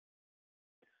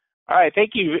All right,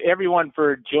 thank you everyone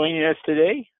for joining us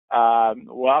today.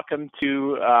 Welcome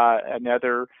to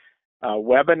another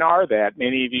webinar that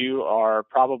many of you are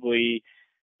probably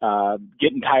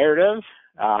getting tired of,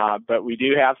 but we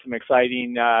do have some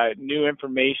exciting new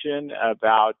information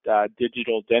about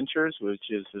digital dentures, which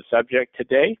is the subject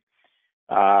today.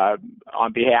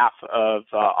 On behalf of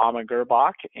Amann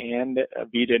Girrbach and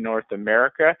VITA North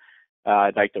America,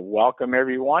 I'd like to welcome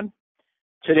everyone.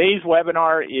 Today's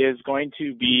webinar is going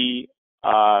to be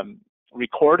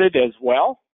recorded as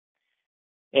well,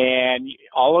 and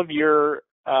all of your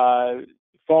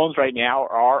phones right now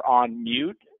are on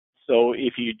mute. So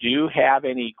if you do have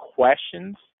any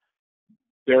questions,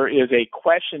 there is a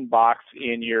question box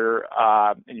in your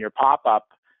pop-up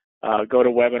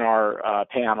GoToWebinar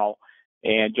panel,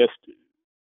 and just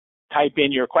type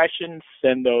in your questions,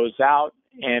 send those out,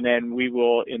 and then we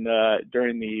will,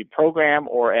 during the program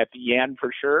or at the end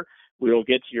for sure, we will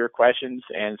get to your questions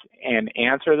and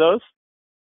answer those.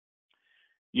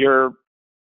 Your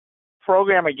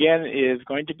program again is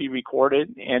going to be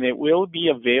recorded, and it will be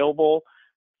available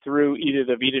through either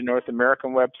the VITA North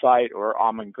American website or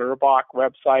Amann Girrbach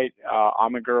website.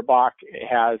 Amann Girrbach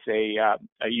has a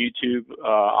YouTube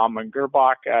Amann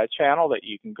Girrbach channel that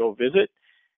you can go visit,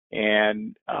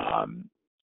 and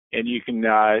you can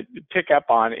pick up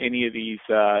on any of these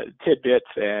tidbits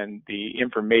and the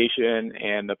information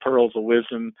and the pearls of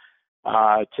wisdom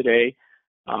today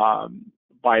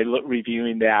by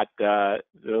reviewing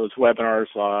those webinars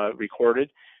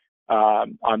recorded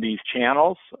on these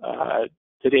channels.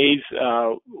 Today's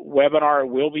webinar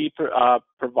will be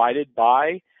provided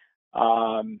by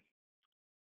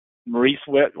Maurice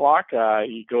Whitlock.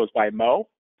 He goes by Mo,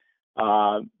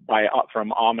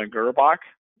 from Amann Girrbach.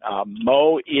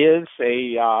 Mo is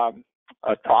a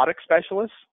product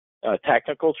specialist, a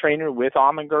technical trainer with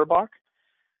Amann Girrbach.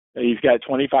 He's got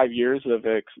 25 years of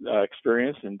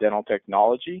experience in dental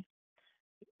technology.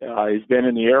 He's been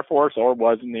in the Air Force, or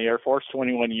was in the Air Force,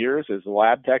 21 years as a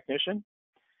lab technician.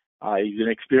 He's an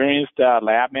experienced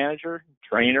lab manager,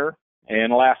 trainer, and in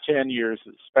the last 10 years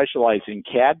specialized in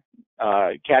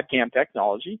CAD/CAM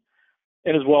technology,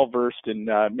 and is well versed in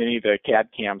many of the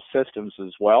CAD/CAM systems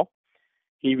as well.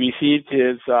 He received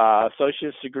his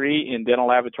associate's degree in dental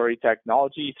laboratory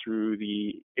technology through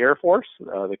the Air Force,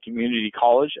 the Community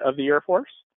College of the Air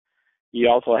Force. He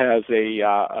also has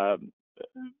an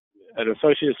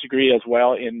associate's degree as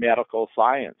well in medical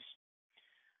science.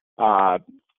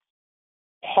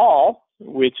 Paul,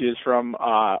 which is from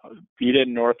VITA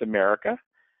North America,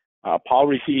 Paul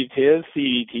received his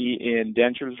CDT in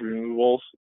dentures removals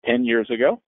 10 years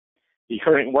ago. He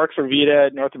currently works for VITA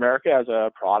North America as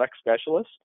a product specialist.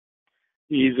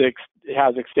 He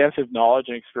has extensive knowledge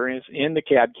and experience in the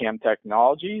CAD/CAM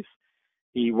technologies.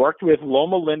 He worked with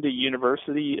Loma Linda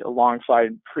University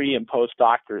alongside pre- and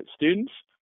postdoctorate students,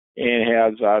 and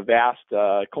has vast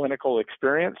clinical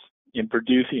experience in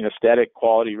producing aesthetic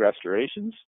quality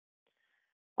restorations.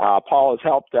 Paul has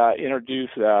helped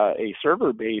introduce a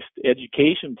server-based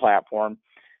education platform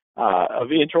of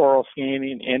intraoral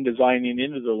scanning and designing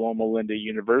into the Loma Linda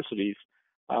universities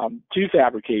to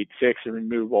fabricate fixed and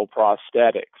removable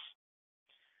prosthetics.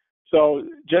 So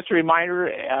just a reminder,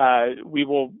 we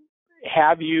will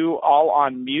have you all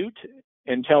on mute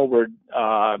until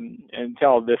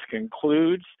this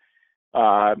concludes.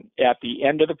 At the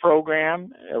end of the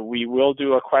program, we will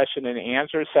do a question and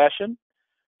answer session.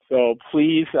 So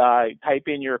please type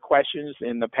in your questions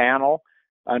in the panel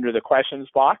under the questions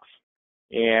box,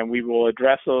 and we will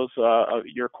address those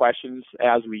your questions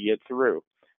as we get through.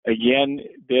 Again,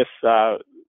 this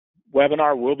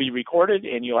webinar will be recorded,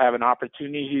 and you'll have an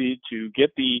opportunity to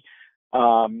get the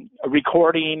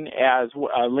recording as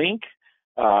a link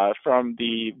from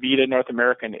the VITA North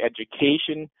American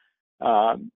Education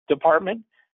Department.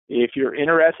 If you're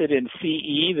interested in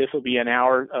CE, this will be an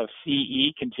hour of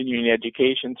CE, continuing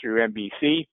education through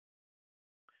MBC.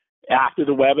 After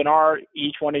the webinar,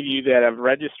 each one of you that have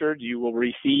registered, you will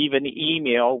receive an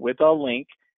email with a link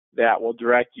that will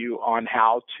direct you on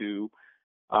how to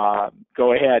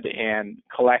go ahead and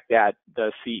collect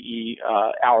the CE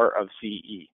hour of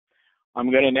CE. I'm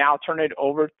going to now turn it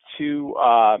over to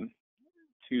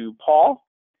Paul.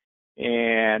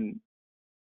 And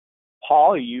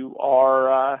Paul, you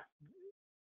are,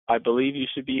 I believe you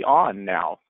should be on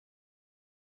now.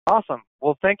 Awesome.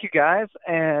 Well, thank you guys,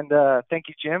 and thank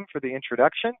you, Jim, for the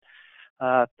introduction.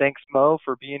 Thanks, Mo,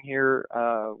 for being here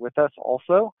with us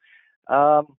also.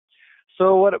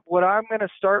 So what I'm going to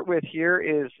start with here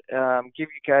is give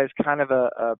you guys kind of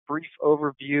a brief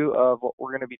overview of what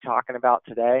we're going to be talking about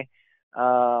today,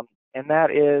 and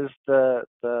that is the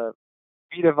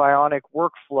VITA Bionic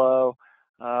workflow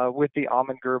with the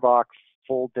Amann Girrbach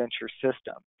full denture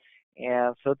system.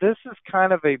 And so this is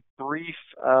kind of a brief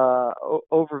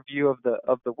overview of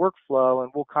the workflow,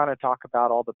 and we'll kind of talk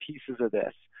about all the pieces of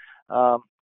this.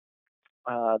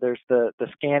 There's the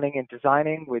scanning and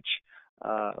designing, which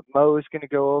Mo is going to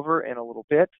go over in a little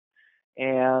bit,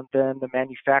 and then the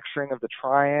manufacturing of the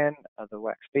try-in, the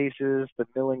wax bases, the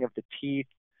milling of the teeth,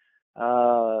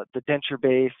 the denture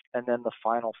base, and then the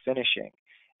final finishing.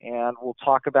 And we'll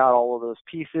talk about all of those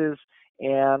pieces,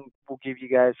 and we'll give you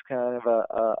guys kind of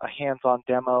a hands-on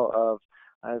demo of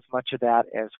as much of that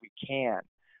as we can.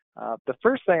 The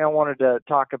first thing I wanted to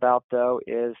talk about, though,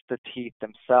 is the teeth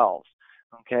themselves,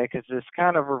 okay, because this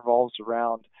kind of revolves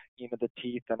around, the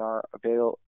teeth and our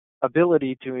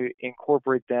ability to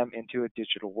incorporate them into a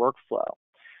digital workflow.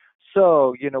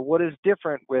 So, what is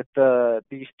different with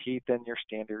these teeth than your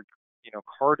standard,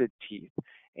 carded teeth?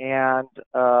 And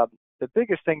the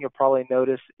biggest thing you'll probably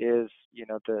notice is,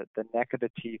 the neck of the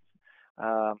teeth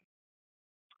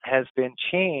has been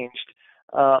changed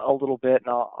a little bit,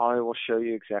 and I will show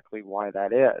you exactly why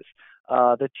that is.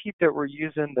 The teeth that we're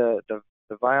using, the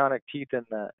Vionic teeth in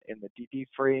the DD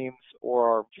frames or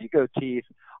our Vigo teeth,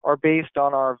 are based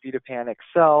on our VITA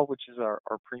XL, which is our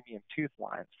premium tooth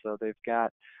line. So they've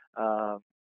got a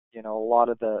lot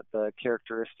of the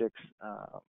characteristics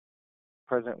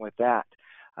present with that.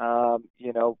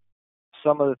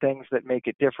 Some of the things that make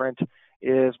it different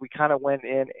is we kind of went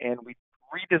in and we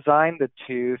redesigned the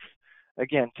tooth,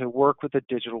 again, to work with the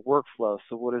digital workflow.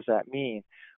 So what does that mean?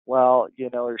 Well,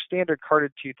 your standard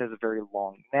carded tooth has a very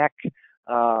long neck.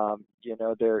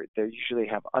 They usually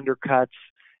have undercuts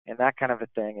and that kind of a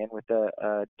thing. And with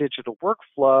the digital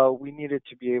workflow, we needed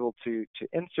to be able to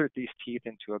insert these teeth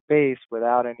into a base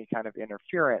without any kind of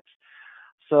interference.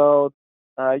 So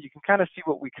you can kind of see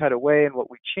what we cut away and what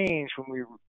we changed when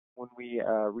we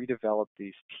redeveloped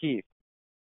these teeth.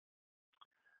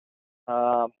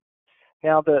 Now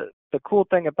the cool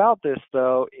thing about this,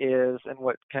 though, is, and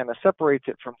what kind of separates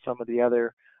it from some of the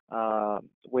other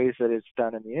ways that it's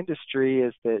done in the industry,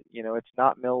 is that it's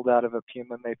not milled out of a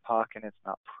PMMA puck and it's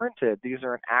not printed. These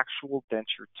are an actual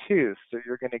denture tooth, so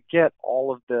you're going to get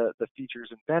all of the features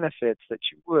and benefits that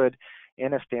you would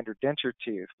in a standard denture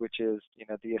tooth, which is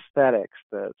the aesthetics,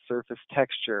 the surface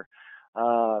texture,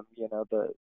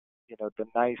 the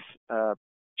nice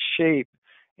shape,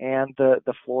 and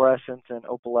the fluorescence and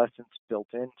opalescence built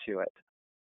into it.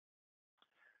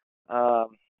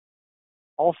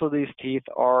 Also, these teeth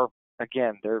are,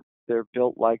 again, they're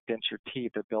built like denture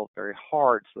teeth. They're built very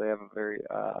hard, so they have a very,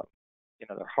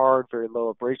 they're hard, very low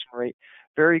abrasion rate,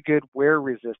 very good wear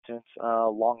resistance,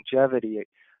 longevity,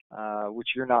 which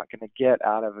you're not going to get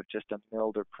out of just a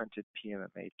milled or printed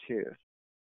PMMA tooth.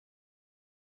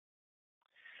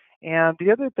 And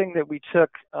the other thing that we took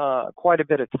quite a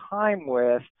bit of time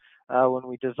with when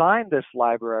we designed this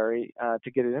library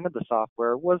to get it into the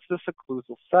software was this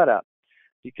occlusal setup.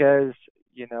 Because,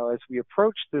 as we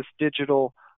approach this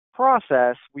digital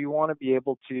process, we want to be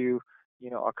able to,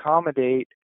 accommodate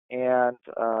and,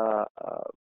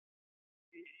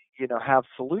 have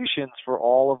solutions for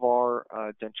all of our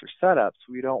denture setups.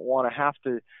 We don't want to have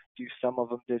to do some of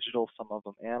them digital, some of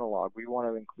them analog. We want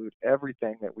to include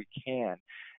everything that we can.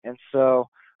 And so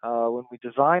when we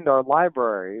designed our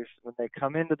libraries, when they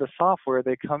come into the software,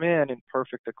 they come in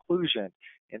perfect occlusion,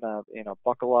 in a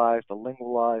buccalized, a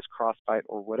lingualized, crossbite,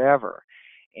 or whatever.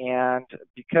 And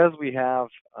because we have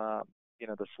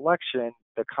the selection,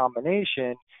 the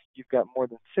combination, you've got more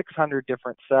than 600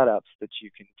 different setups that you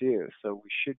can do. So we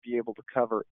should be able to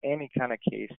cover any kind of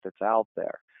case that's out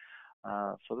there.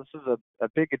 So this is a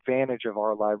big advantage of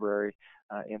our library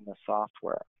in the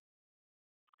software.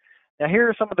 Now here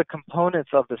are some of the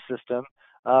components of the system.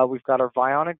 We've got our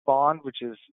Vionic bond, which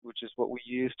is what we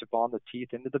use to bond the teeth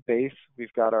into the base.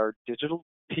 We've got our digital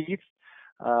teeth,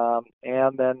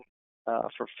 and then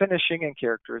for finishing and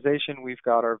characterization, we've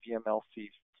got our VMLC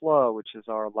Flow, which is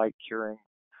our light curing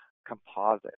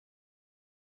composite.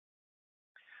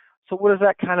 So what does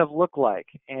that kind of look like?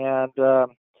 And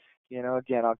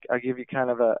again, I'll give you kind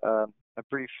of a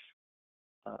brief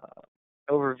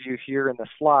overview here in the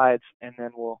slides, and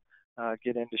then we'll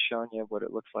get into showing you what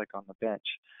it looks like on the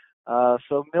bench.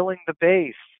 So milling the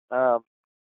base, that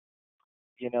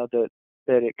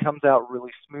it comes out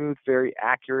really smooth, very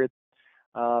accurate.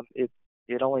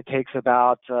 It only takes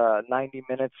about 90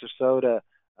 minutes or so to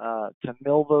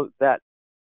mill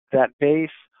that base,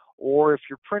 or if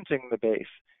you're printing the base.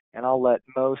 And I'll let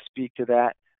Mo speak to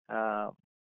that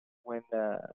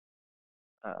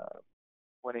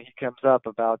when he comes up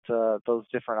about those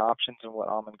different options and what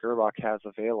Amann Girrbach has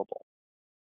available.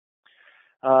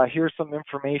 Here's some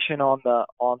information on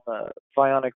the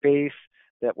Vionic base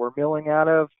that we're milling out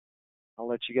of. I'll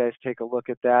let you guys take a look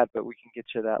at that, but we can get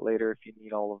you that later if you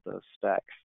need all of those specs.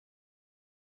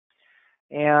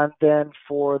 And then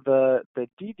for the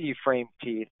DD frame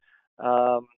teeth,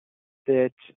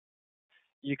 that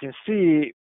you can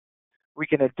see we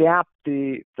can adapt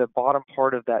the bottom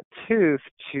part of that tooth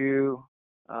to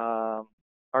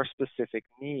our specific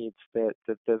needs. That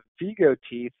the Vigo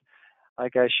teeth,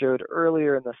 like I showed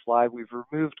earlier in the slide, we've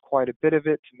removed quite a bit of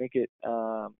it to make it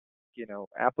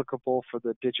applicable for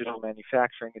the digital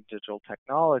manufacturing and digital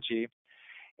technology.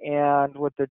 And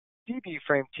what the DD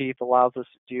frame teeth allows us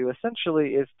to do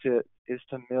essentially is to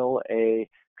mill a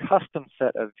custom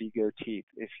set of Vigo teeth,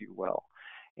 if you will.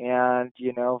 And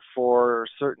for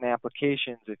certain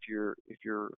applications, if you're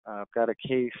got a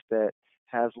case that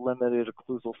has limited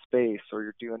occlusal space, or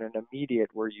you're doing an immediate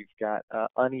where you've got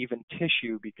uneven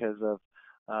tissue because of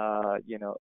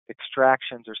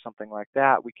extractions or something like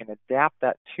that, we can adapt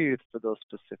that tooth for those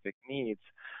specific needs.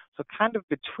 So kind of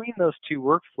between those two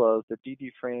workflows, the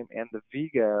DD frame and the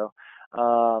Vigo,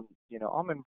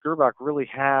 Amann Girrbach really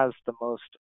has the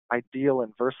most ideal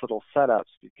and versatile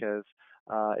setups, because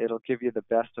it'll give you the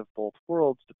best of both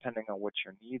worlds depending on what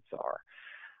your needs are.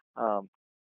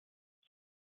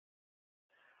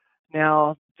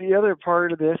 Now, the other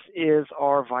part of this is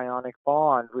our Vionic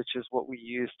bond, which is what we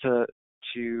use to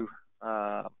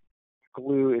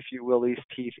glue, if you will, these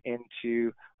teeth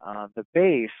into the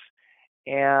base.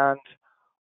 And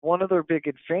one of the big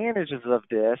advantages of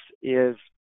this is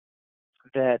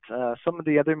that some of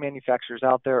the other manufacturers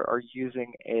out there are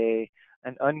using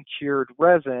an uncured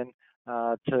resin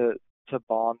to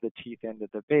bond the teeth into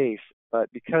the base. But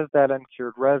because that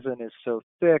uncured resin is so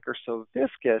thick or so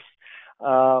viscous,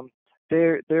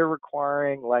 they're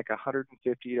requiring like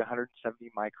 150 to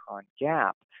 170 micron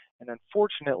gap. And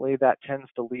unfortunately, that tends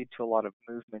to lead to a lot of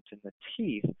movement in the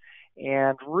teeth.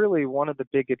 And really, one of the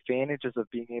big advantages of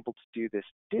being able to do this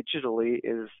digitally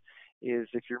is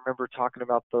if you remember talking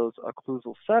about those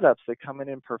occlusal setups, they come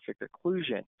in perfect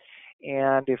occlusion.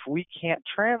 And if we can't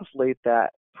translate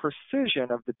that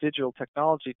precision of the digital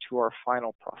technology to our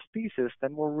final prosthesis,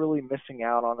 then we're really missing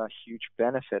out on a huge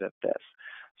benefit of this.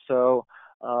 So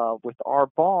with our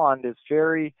bond, has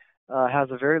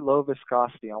a very low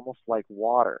viscosity, almost like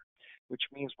water, which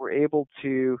means we're able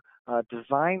to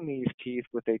design these teeth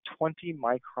with a 20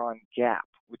 micron gap,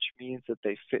 which means that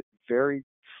they fit very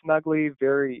snugly,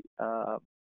 very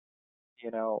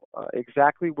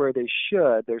exactly where they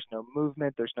should. There's no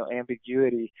movement, there's no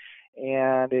ambiguity,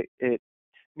 and it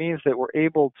means that we're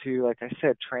able to, like I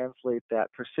said, translate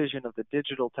that precision of the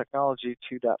digital technology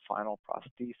to that final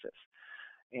prosthesis.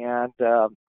 And the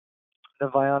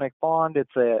Vionic bond,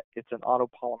 it's an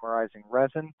autopolymerizing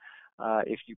resin.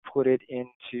 If you put it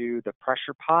into the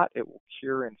pressure pot, it will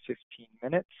cure in 15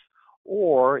 minutes.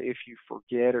 Or if you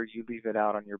forget or you leave it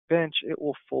out on your bench, it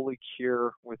will fully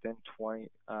cure within 12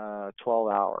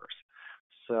 hours.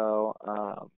 So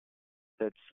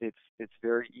it's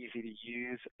very easy to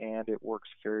use, and it works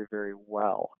very, very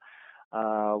well.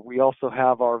 We also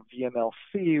have our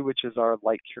VMLC, which is our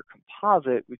light cure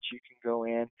composite, which you can go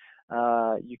in.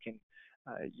 You can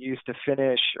use to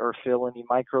finish or fill any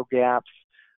micro gaps.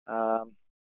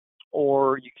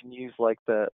 Or you can use like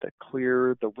the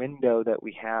window that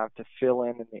we have to fill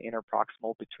in the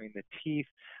interproximal between the teeth,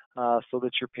 so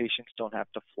that your patients don't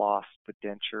have to floss the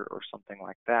denture or something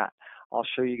like that. I'll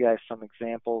show you guys some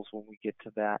examples when we get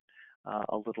to that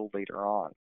a little later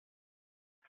on.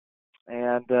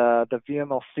 And the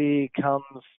VMLC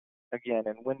comes again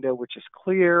in window, which is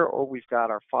clear, or we've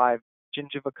got our 5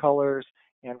 gingiva colors,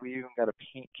 and we even got a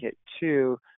paint kit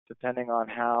too, depending on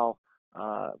how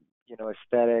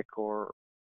aesthetic or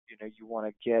you want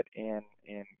to get in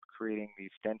creating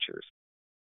these dentures.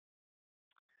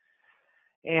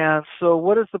 And so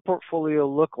what does the portfolio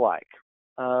look like?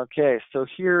 Okay, so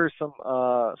here are some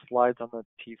slides on the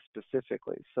teeth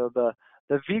specifically. So the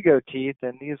Vigo teeth,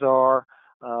 and these are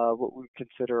what we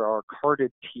consider our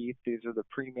carded teeth. These are the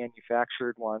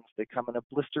pre-manufactured ones. They come in a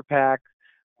blister pack,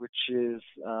 which is,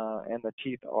 and the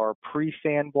teeth are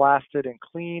pre-sandblasted and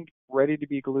cleaned, ready to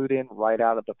be glued in right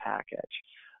out of the package.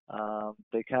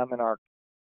 They come in our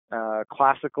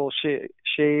classical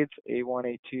shades,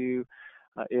 A1,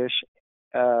 A2-ish,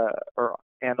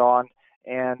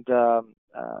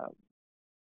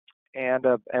 and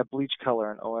a bleach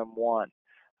color in OM1.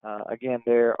 Again,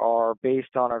 they are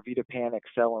based on our VITA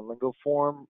Excel and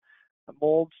Lingoform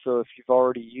molds, so if you've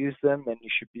already used them, then you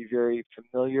should be very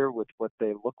familiar with what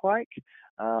they look like.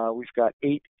 We've got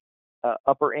 8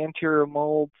 upper anterior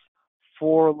molds,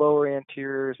 4 lower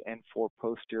anteriors, and 4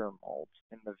 posterior molds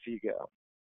in the Vigo.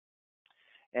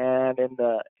 And in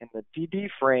the DD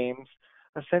frames,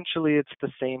 essentially it's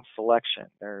the same selection.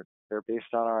 They're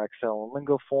based on our Excel and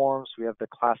Lingo forms. We have the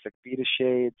classic VITA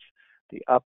shades, the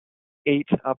 8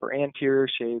 upper anterior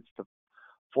shades, the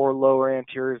 4 lower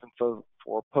anteriors, and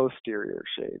 4 posterior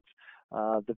shades.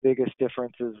 The biggest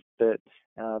difference is that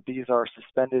these are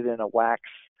suspended in a wax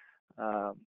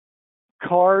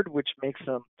card, which makes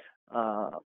them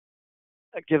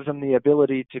gives them the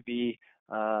ability to be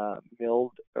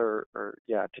milled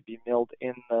to be milled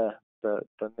in the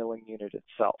milling unit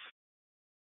itself.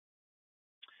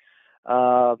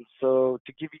 So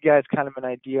to give you guys kind of an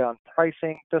idea on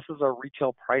pricing, this is our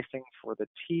retail pricing for the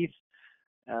teeth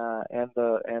and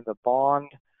the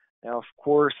bond. Now, of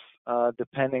course,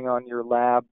 depending on your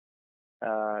lab,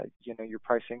 your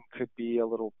pricing could be a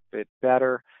little bit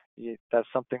better. That's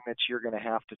something that you're going to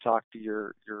have to talk to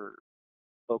your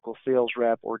local sales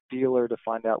rep or dealer to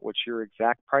find out what your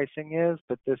exact pricing is.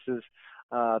 But this is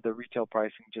the retail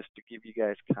pricing, just to give you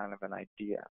guys kind of an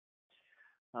idea.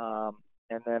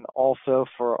 And then also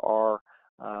for our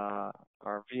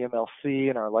VMLC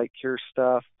and our light cure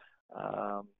stuff,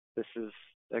 this is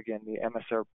again the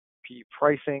MSRP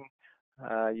pricing.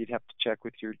 You'd have to check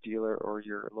with your dealer or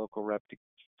your local rep to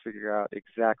figure out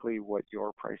exactly what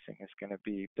your pricing is going to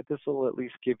be, but this will at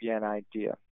least give you an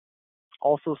idea.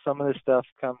 Also, some of this stuff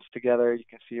comes together, you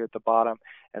can see here at the bottom,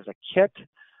 as a kit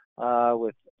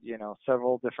with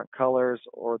several different colors,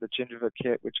 or the gingiva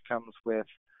kit, which comes with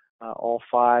all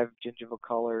 5 gingiva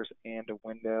colors and a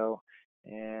window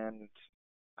and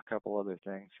a couple other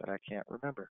things that I can't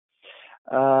remember.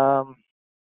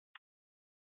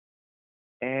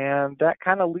 And that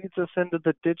kind of leads us into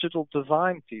the digital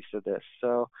design piece of this.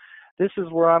 So this is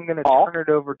where I'm going to turn it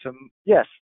over to, yes.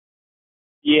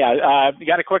 Yeah, we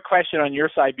got a quick question on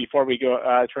your side before we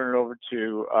go turn it over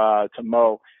to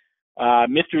Mo.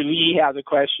 Mr. Lee has a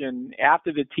question.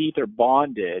 After the teeth are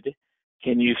bonded,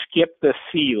 can you skip the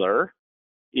sealer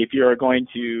if you're going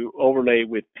to overlay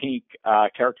with pink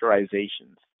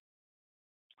characterizations?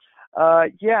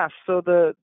 Yeah, so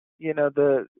the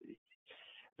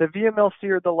VMLC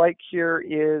or the light cure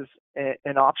is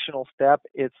an optional step.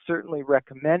 It's certainly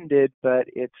recommended, but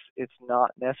it's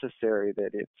not necessary.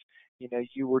 That it's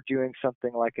you were doing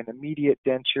something like an immediate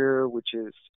denture, which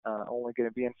is only going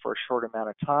to be in for a short amount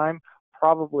of time.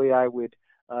 Probably I would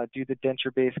do the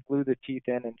denture base, glue the teeth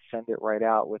in, and send it right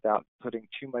out without putting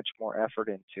too much more effort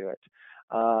into it.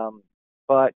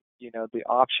 But the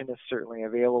option is certainly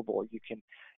available. You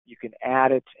can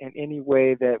add it in any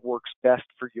way that works best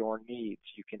for your needs.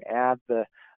 You can add the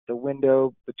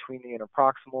window between the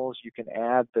interproximals. You can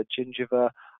add the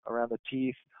gingiva around the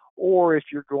teeth. Or if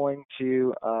you're going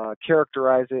to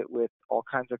characterize it with all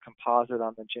kinds of composite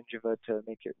on the gingiva to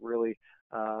make it really,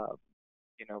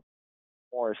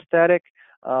 more aesthetic,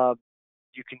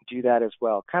 you can do that as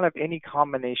well. Kind of any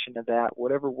combination of that,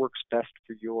 whatever works best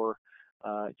for your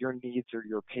needs or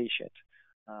your patient.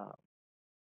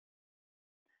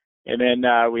 And then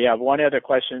we have one other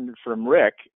question from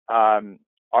Rick. Are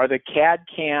the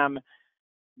CAD/CAM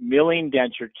milling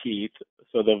denture teeth,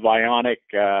 so the Vionic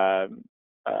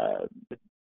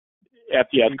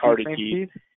FDS carded teeth,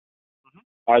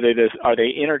 are they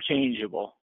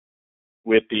interchangeable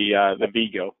with the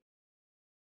Vigo?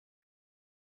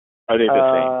 Are they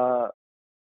the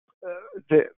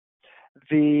same?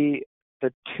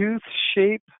 The tooth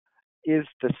shape is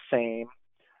the same,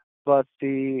 but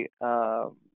the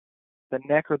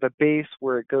neck or the base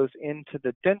where it goes into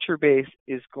the denture base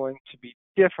is going to be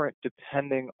different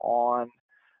depending on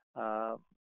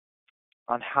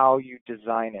how you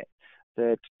design it.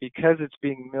 That because it's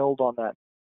being milled on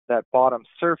that bottom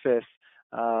surface,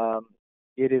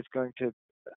 it is going to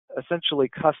essentially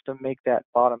custom make that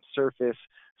bottom surface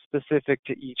specific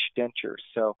to each denture.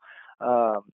 So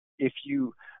if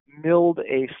you milled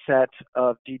a set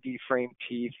of DD frame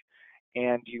teeth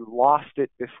and you lost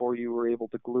it before you were able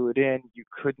to glue it in, you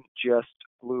couldn't just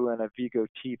glue in a Vigo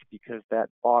teeth because that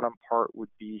bottom part would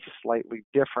be slightly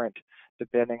different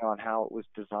depending on how it was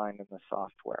designed in the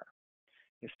software,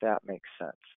 if that makes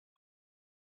sense.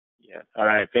 Yeah. All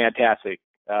right. Fantastic.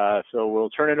 So we'll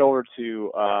turn it over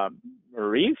to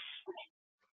Maurice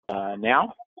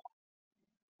now.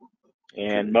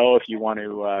 And Mo, if you want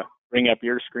to bring up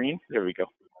your screen. There we go.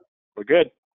 We're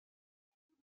good.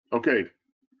 Okay.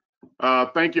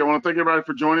 Thank you. I want to thank everybody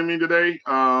for joining me today.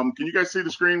 Can you guys see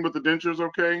the screen with the dentures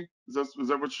okay? Is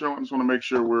that what's showing? I just want to make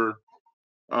sure we're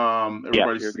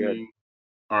everybody's yes, seeing. Good.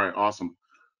 All right, awesome.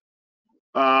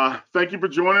 Thank you for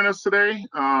joining us today.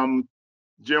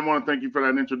 Jim, I want to thank you for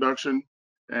that introduction,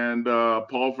 and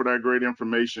Paul for that great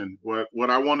information. What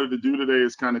I wanted to do today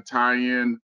is kind of tie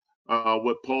in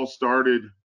what Paul started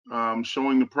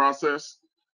showing the process.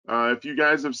 If you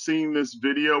guys have seen this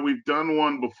video, we've done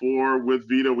one before with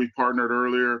VITA. We partnered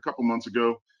earlier a couple months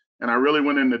ago, and I really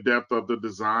went into depth of the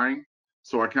design.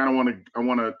 So I kind of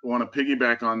want to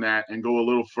piggyback on that and go a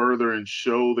little further and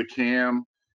show the cam,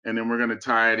 and then we're going to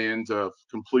tie it into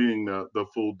completing the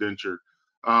full denture.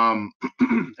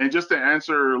 And just to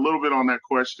answer a little bit on that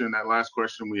question, that last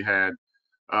question we had,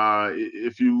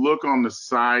 if you look on the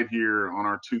side here on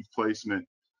our tooth placement,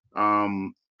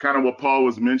 kind of what Paul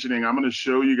was mentioning, I'm going to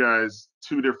show you guys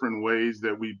the two different ways,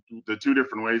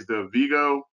 the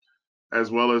Vigo as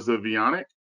well as the Vionic,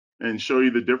 and show you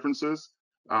the differences.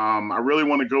 I really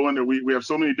want to go into, we have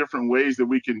so many different ways that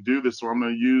we can do this, so I'm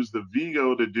going to use the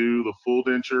Vigo to do the full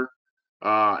denture,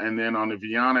 and then on the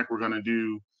Vionic, we're going to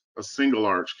do a single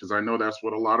arch, because I know that's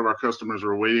what a lot of our customers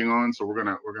are waiting on. So I'm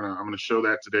going to show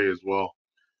that today as well.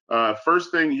 First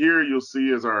thing here you'll see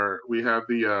is we have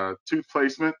the tooth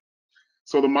placement.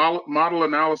 So the model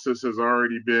analysis has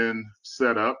already been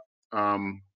set up,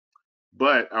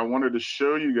 but I wanted to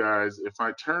show you guys, if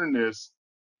I turn this,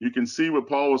 you can see what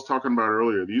Paul was talking about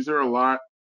earlier. These are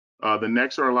the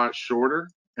necks are a lot shorter,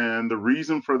 and the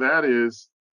reason for that is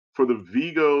for the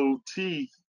Vigo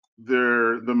teeth,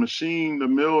 the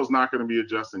mill is not going to be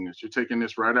adjusting this. You're taking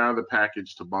this right out of the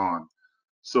package to bond.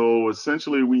 So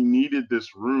essentially we needed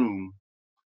this room.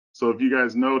 So if you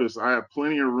guys notice, I have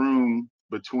plenty of room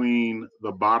between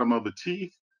the bottom of the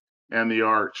teeth and the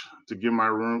arch to give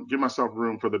myself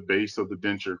room for the base of the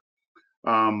denture.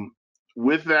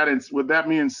 With that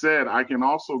being said, I can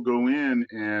also go in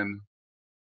and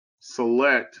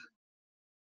select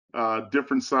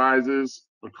different sizes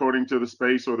according to the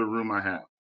space or the room I have.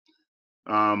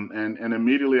 And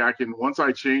immediately once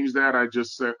I change that,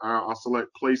 I'll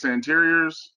select place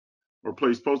anteriors or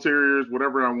place posteriors,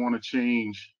 whatever I want to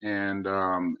change, and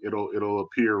it'll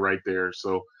appear right there.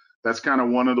 So that's kind of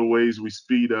one of the ways we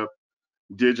speed up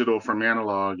digital from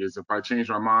analog, is if I change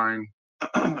my mind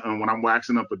and when I'm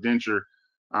waxing up a denture,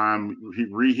 I'm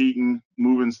reheating,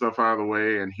 moving stuff out of the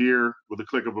way, and here with the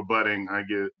click of a button, I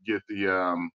get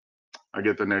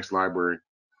the next library.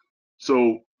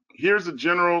 So here's the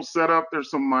general setup.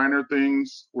 There's some minor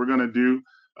things we're going to do.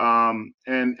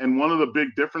 And one of the big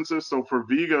differences, so for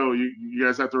Vigo, you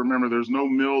guys have to remember there's no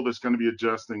mill that's going to be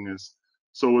adjusting this.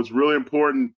 So it's really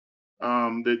important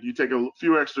that you take a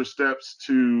few extra steps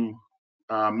to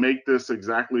make this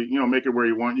exactly, make it where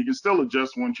you want. You can still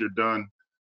adjust once you're done.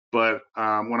 But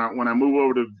when I move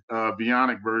over to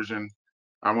Vionic version,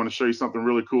 I want to show you something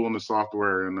really cool in the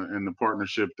software and the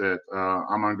partnership that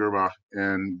Amann, Girrbach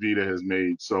and VITA has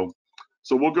made. So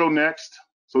we'll go next.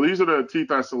 So these are the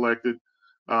teeth I selected.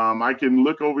 I can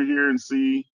look over here and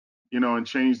see, and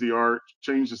change the arch,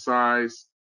 change the size.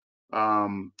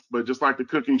 But just like the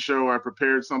cooking show, I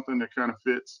prepared something that kind of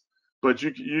fits. But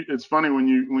it's funny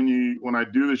when I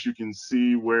do this, you can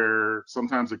see where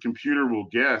sometimes the computer will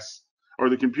guess, or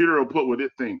the computer will put what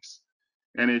it thinks.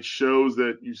 And it shows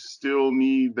that you still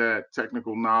need that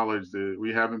technical knowledge, that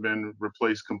we haven't been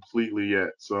replaced completely yet.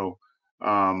 So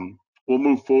we'll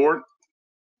move forward.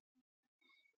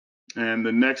 And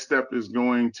the next step is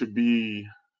going to be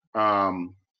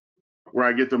where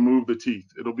I get to move the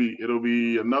teeth. It'll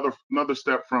be another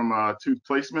step from tooth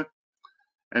placement.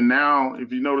 And now,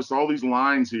 if you notice, all these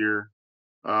lines here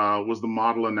was the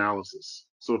model analysis.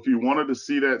 So if you wanted to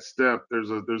see that step,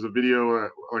 there's a video,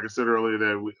 like I said earlier,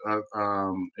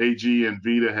 that AG and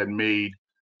VITA had made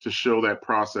to show that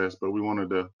process, but we wanted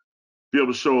to be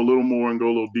able to show a little more and go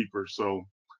a little deeper. So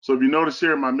if you notice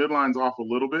here, my midline's off a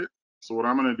little bit. So what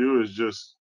I'm going to do is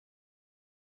just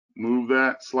move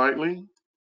that slightly.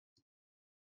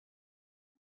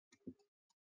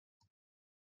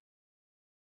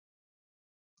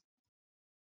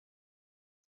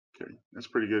 Okay, that's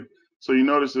pretty good. So you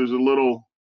notice there's a little,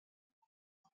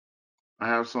 I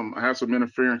have some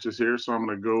interferences here, so I'm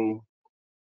going to go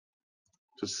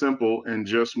to simple and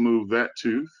just move that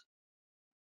tooth.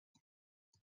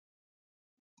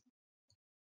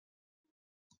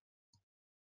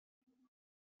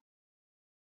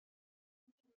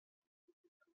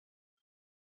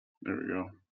 There we go.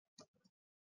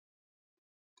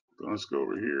 So let's go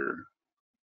over here.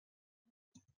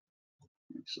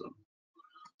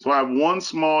 So I have one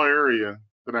small area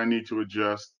that I need to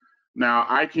adjust. Now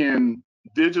I can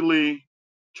digitally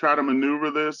try to maneuver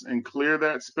this and clear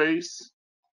that space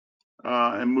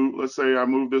and move. Let's say I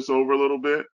move this over a little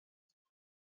bit.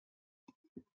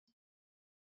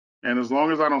 And as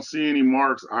long as I don't see any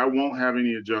marks, I won't have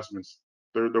any adjustments.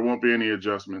 There won't be any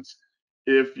adjustments.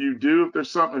 If you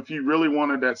really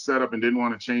wanted that setup and didn't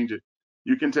want to change it,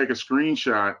 you can take a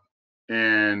screenshot,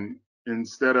 and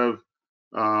instead of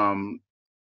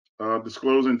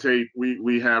disclosing tape,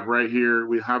 we have right here,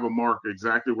 we have a mark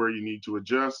exactly where you need to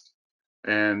adjust,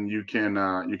 and you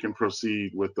can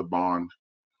proceed with the bond.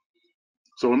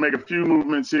 So we'll make a few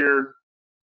movements here,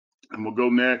 and we'll go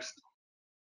next.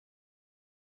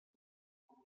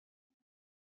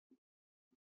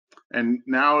 And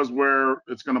now is where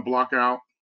it's going to block out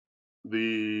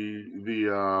the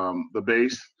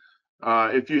base.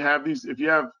 If you have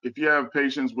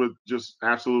patients with just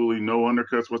absolutely no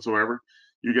undercuts whatsoever,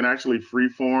 you can actually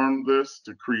freeform this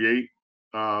to create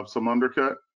some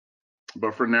undercut.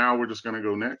 But for now, we're just going to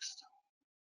go next.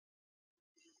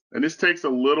 And this takes a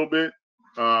little bit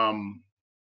to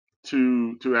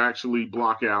actually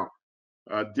block out.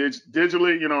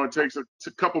 Digitally, you know, it takes a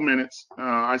couple minutes.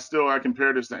 I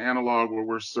compare this to analog, where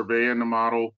we're surveying the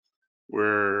model,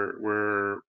 where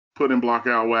we're putting block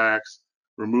out wax,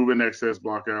 removing excess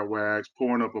block out wax,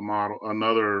 pouring up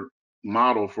another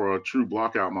model for a true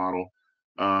block out model.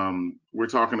 We're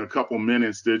talking a couple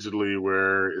minutes digitally,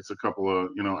 where it's a couple of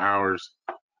hours,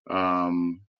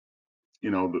 in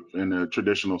a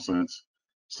traditional sense.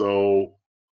 So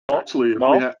actually,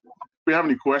 if we have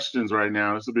any questions right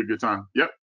now, this would be a good time.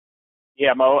 Yep.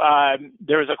 Yeah, Mo,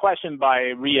 there was a question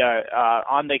by Ria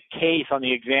on the case, on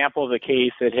the example of the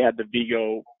case that had the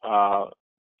Vigo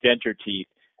denture teeth.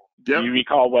 Yep. Do you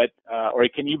recall what, or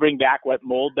can you bring back what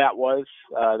mold that was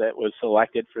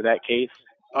selected for that case?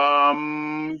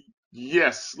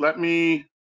 Yes. Let me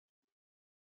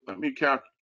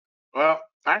well,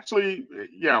 actually,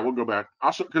 yeah, we'll go back.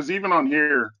 I'll show, because even on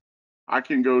here, I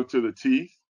can go to the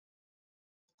teeth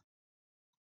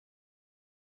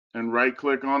and right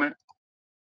click on it.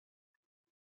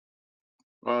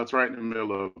 Well, it's right in the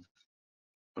middle of,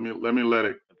 let me let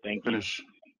it finish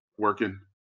working.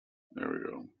 There we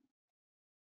go.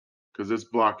 Because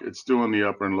it's doing the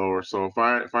upper and lower. So if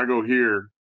I go here,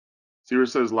 see where it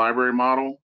says library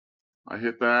model, I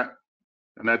hit that,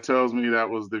 and that tells me that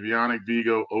was the Vionic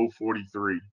Vigo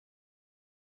 043.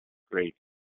 Great,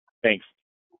 thanks.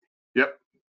 Yep.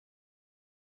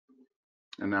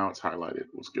 And now it's highlighted.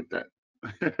 We'll skip that.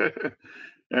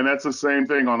 And that's the same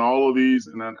thing on all of these.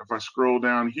 And then if I scroll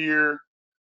down here,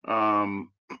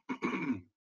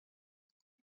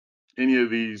 any of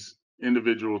these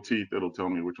individual teeth, it'll tell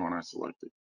me which one I selected.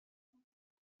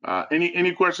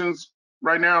 Any questions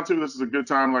right now too? This is a good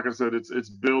time. Like I said, it's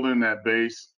building that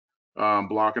base,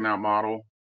 blocking out model.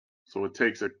 So it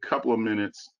takes a couple of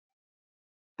minutes.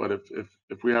 But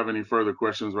if we have any further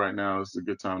questions right now, this is a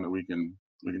good time that we can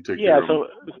take care of them.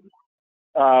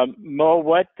 Mo,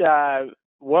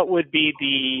 what would be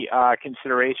the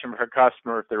consideration for a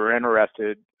customer if they were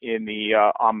interested in the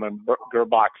Amann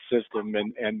Girrbach system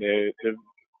and the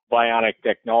bionic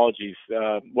technologies?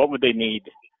 What would they need?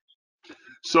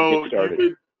 So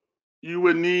you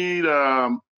would need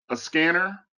a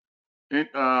scanner. We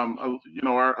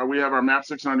have our MAP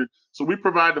 600. So we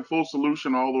provide the full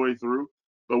solution all the way through.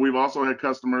 But we've also had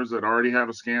customers that already have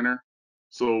a scanner.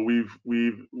 So we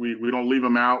don't leave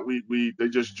them out. They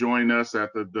just join us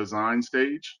at the design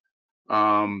stage.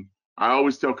 I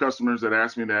always tell customers that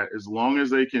ask me that, as long as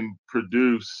they can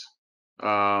produce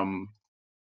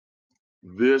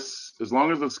this, as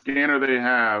long as the scanner they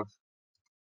have,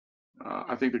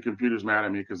 I think the computer's mad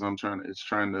at me because it's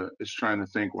trying to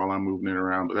think while I'm moving it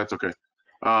around, but that's okay.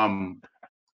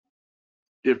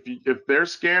 If their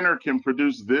scanner can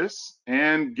produce this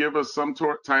and give us some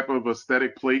type of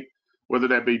aesthetic plate, whether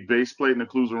that be base plate and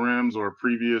occlusal rims or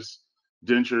previous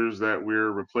dentures that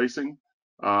we're replacing,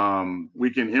 we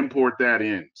can import that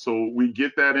in. So we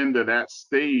get that into that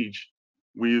stage,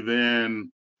 we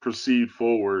then proceed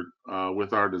forward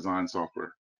with our design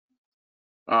software.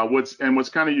 What's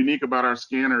kind of unique about our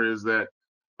scanner is that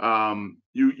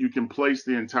you can place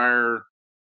the entire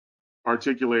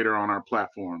articulator on our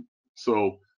platform.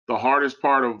 So the hardest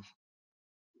part of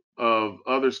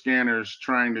other scanners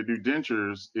trying to do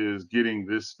dentures is getting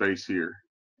this space here.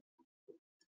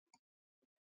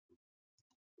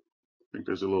 I think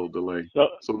there's a little delay.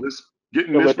 So this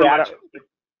getting this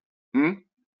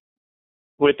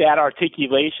with that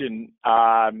articulation,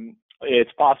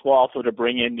 it's possible also to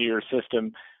bring into your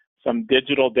system some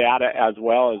digital data as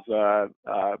well as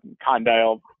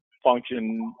condyle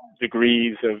function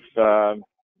degrees of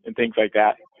and things like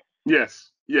that.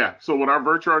 Yes, yeah. So with our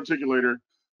virtual articulator,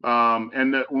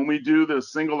 when we do the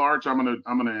single arch, I'm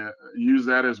gonna use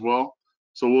that as well.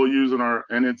 So we'll use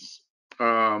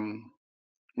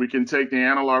we can take the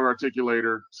analog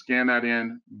articulator, scan that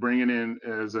in, bring it in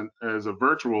as a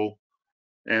virtual,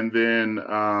 and then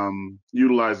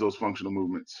utilize those functional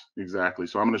movements. Exactly.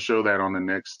 So I'm going to show that on the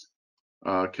next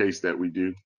case that we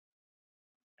do.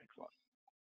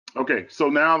 Okay, so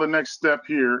now the next step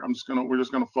here, we're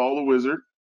just gonna follow the wizard.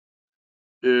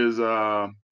 Is you're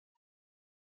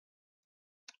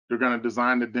gonna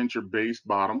design the denture base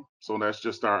bottom. So that's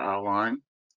just our outline,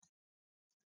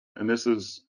 and this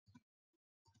is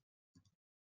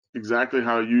exactly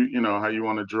how how you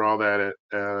want to draw that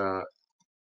at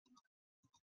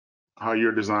how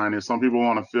your design is. Some people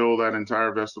want to fill that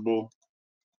entire vestibule.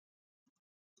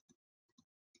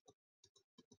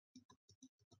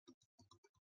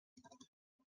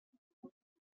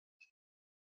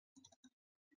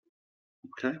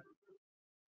 Okay.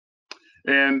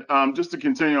 And just to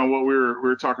continue on what we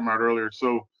were talking about earlier,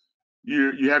 so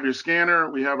you have your scanner,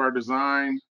 we have our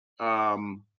design,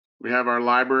 we have our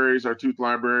libraries, our tooth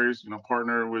libraries,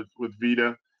 partner with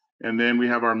VITA, and then we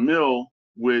have our mill,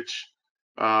 which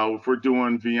if we're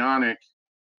doing Vionic,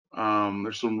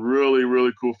 there's some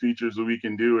really cool features that we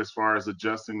can do as far as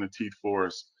adjusting the teeth for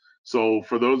us. So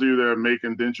for those of you that are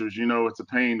making dentures, it's a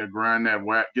pain to grind that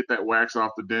wax, get that wax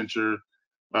off the denture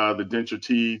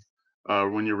teeth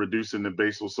when you're reducing the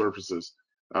basal surfaces.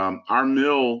 Our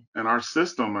mill and our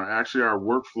system, are actually our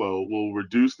workflow, will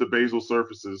reduce the basal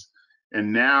surfaces.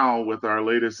 And now with our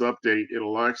latest update,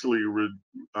 it'll actually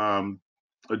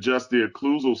adjust the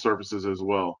occlusal surfaces as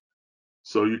well.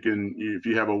 So you can, if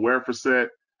you have a wear facet,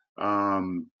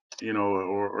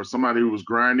 or somebody who was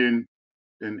grinding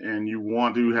and you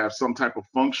want to have some type of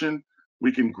function,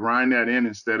 we can grind that in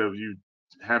instead of you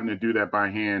having to do that by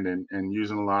hand and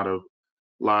using a lot of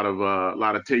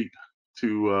tape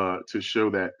to show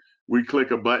that. We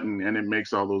click a button and it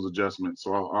makes all those adjustments.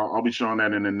 So I'll be showing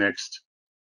that in the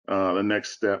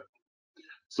next step.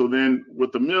 So then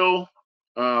with the mill,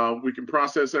 we can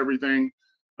process everything.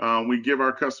 We give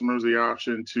our customers the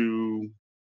option to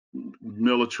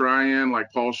mill a try-in,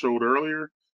 like Paul showed earlier.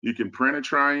 You can print a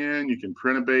try-in, you can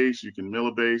print a base, you can mill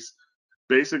a base.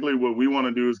 Basically, what we want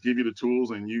to do is give you the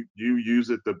tools, and you use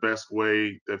it the best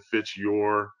way that fits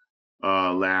your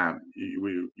lab.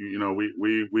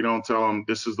 We don't tell them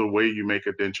this is the way you make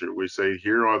a denture. We say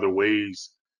here are the ways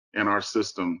in our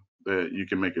system that you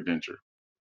can make a denture.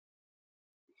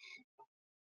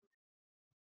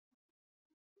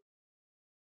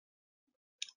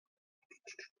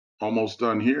 Almost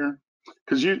done here,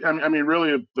 because I mean,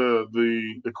 really,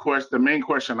 the main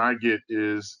question I get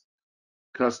is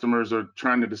customers are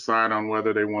trying to decide on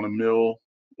whether they want to mill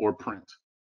or print.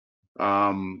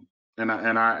 And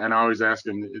I always ask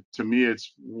them. To me,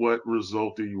 it's what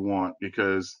result do you want?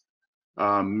 Because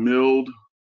milled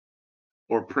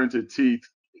or printed teeth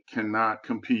cannot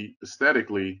compete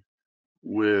aesthetically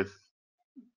with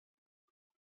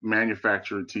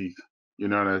manufactured teeth.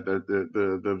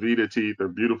 The VITA teeth are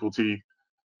beautiful teeth,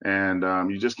 and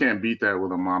you just can't beat that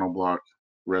with a monoblock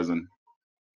resin.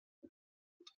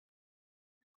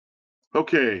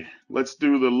 Okay, let's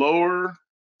do the lower.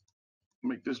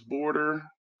 Make this border.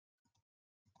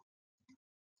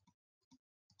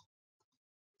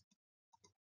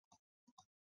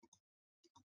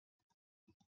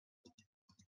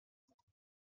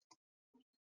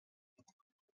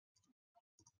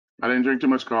 I didn't drink too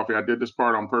much coffee. I did this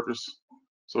part on purpose.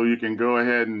 So you can go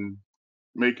ahead and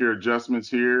make your adjustments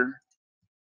here.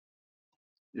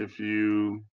 If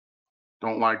you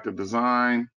don't like the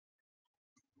design,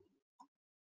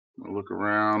 I'll look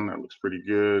around. That looks pretty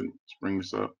good. Let's bring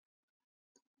this up.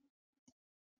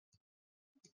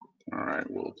 All right,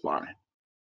 we'll apply.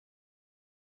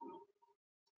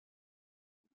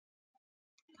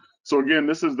 So again,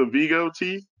 this is the Vigo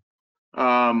teeth.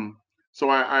 So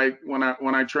when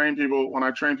I train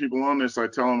people on this, I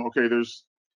tell them, okay, there's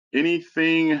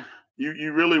anything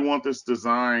you really want this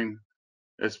design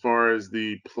as far as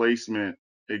the placement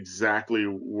exactly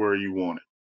where you want it.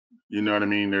 You know what I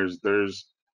mean?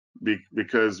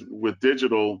 Because with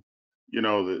digital,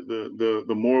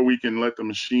 the more we can let the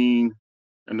machine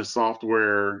and the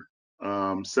software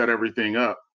set everything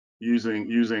up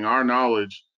using our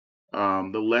knowledge,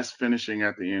 the less finishing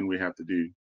at the end we have to do.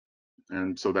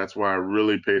 And so that's why I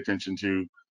really pay attention to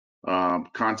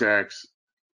contacts,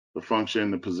 the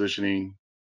function, the positioning.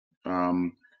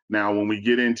 Now, when we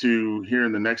get into here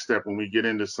in the next step, when we get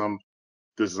into some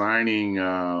designing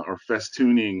or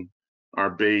festooning our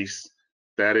base,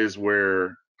 that is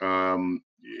where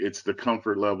it's the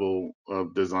comfort level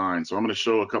of design. So I'm going to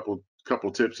show a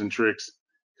couple tips and tricks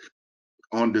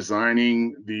on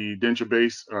designing the denture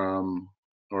base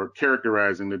or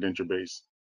characterizing the denture base,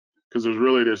 because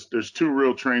there's two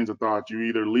real trains of thought. You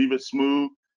either leave it smooth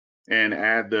and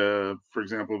add for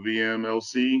example,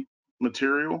 VMLC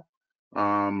material,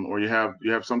 or you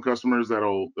have some customers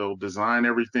they'll design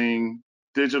everything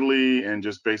digitally and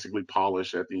just basically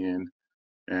polish at the end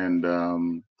and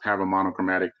have a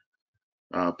monochromatic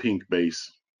pink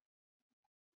base.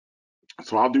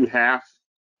 So I'll do half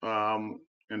and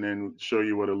then show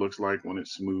you what it looks like when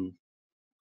it's smooth.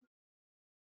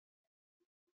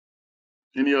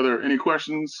 Any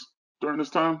questions during this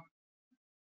time?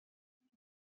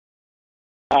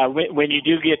 When you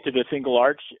do get to the single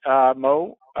arch,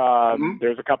 Mo,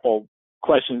 there's a couple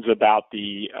questions about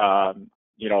the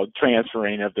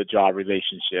transferring of the job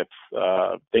relationships,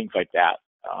 things like that,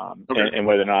 and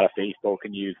whether or not a Facebook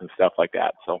can use and stuff like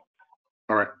that. So.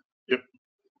 All right. Yep.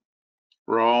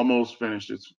 We're almost finished.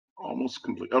 It's almost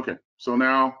complete. Okay. So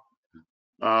now,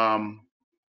 all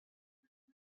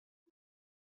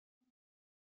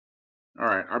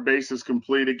right, our base is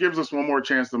complete. It gives us one more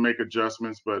chance to make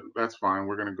adjustments, but that's fine.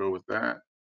 We're going to go with that.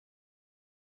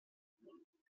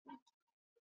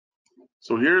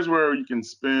 So here's where you can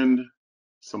spend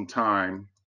some time.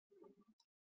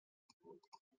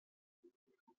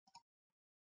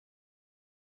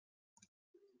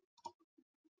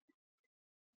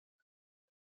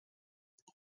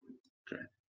 Okay.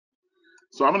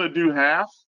 So I'm going to do half,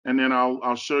 and then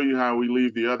I'll show you how we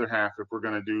leave the other half if we're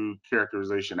going to do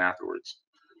characterization afterwards.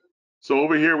 So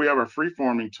over here, we have our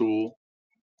freeforming tool.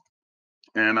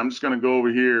 And I'm just going to go over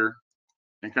here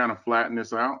and kind of flatten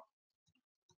this out.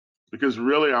 Because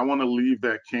really, I want to leave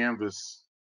that canvas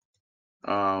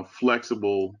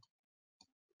flexible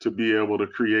to be able to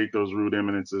create those root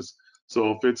eminences.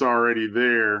 So if it's already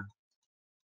there,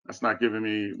 that's not giving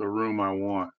me the room I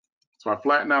want. So I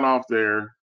flatten that off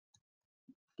there,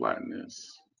 flatten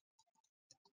this.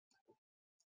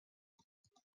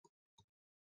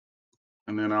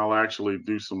 And then I'll actually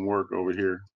do some work over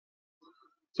here.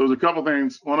 So there's a couple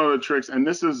things. One of the tricks, and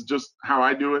this is just how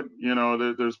I do it. You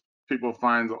know, there's people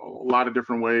find a lot of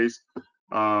different ways.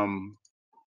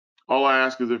 All I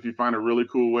ask is if you find a really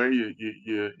cool way,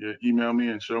 you email me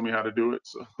and show me how to do it,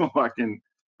 so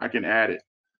I can add it.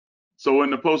 So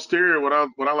in the posterior, what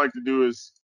I like to do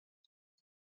is,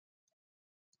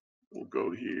 we'll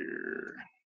go here.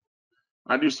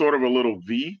 I do sort of a little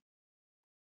V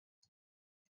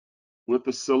with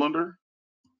the cylinder.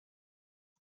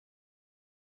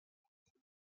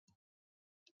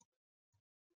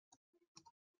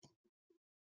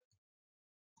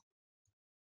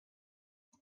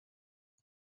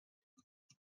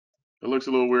 It looks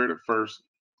a little weird at first.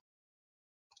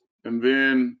 And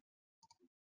then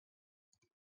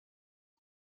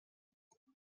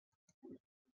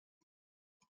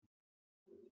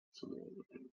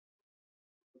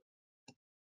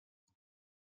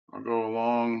I'll go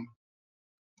along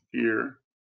here,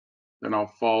 then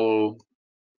I'll follow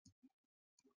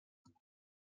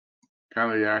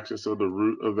kind of the axis of the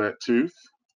root of that tooth.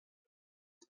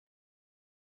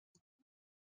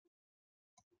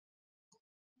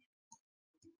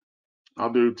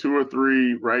 I'll do 2 or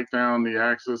 3 right down the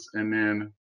axis and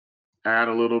then add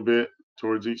a little bit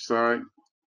towards each side.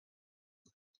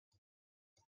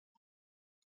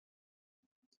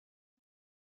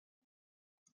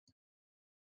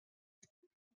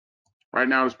 Right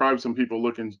now, there's probably some people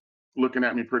looking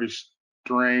at me pretty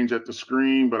strange at the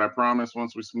screen, but I promise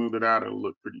once we smooth it out, it'll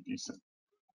look pretty decent.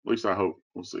 At least I hope.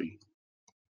 We'll see.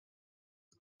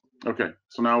 Okay,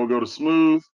 so now we'll go to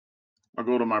smooth. I'll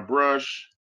go to my brush.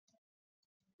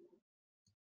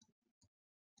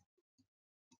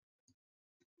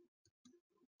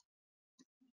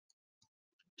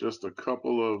 Just a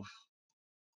couple of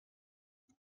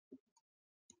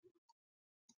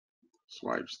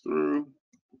swipes through.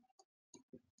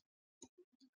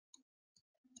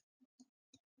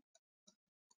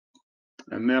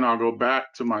 And then I'll go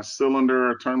back to my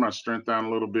cylinder, turn my strength down a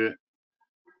little bit.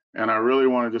 And I really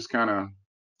want to just kind of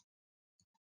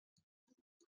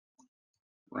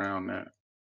round that.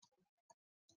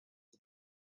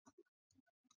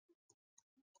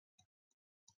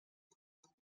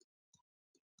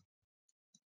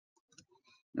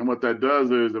 And what that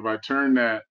does is if I turn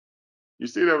that, you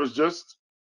see that was just,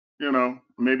 you know,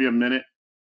 maybe a minute,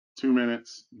 2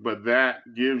 minutes, but that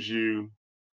gives you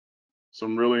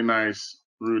some really nice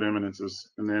root eminences.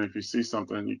 And then if you see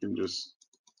something, you can just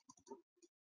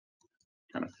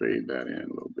kind of fade that in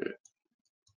a little bit.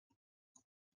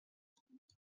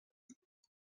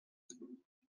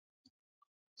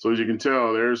 So as you can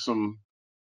tell, there's some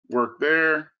work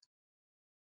there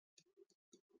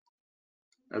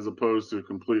as opposed to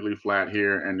completely flat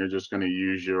here, and you're just going to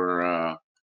use your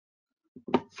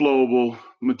flowable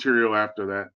material after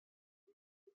that.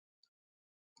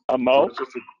 Mo, So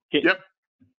yep.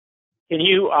 Can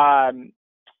you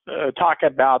talk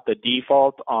about the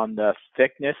default on the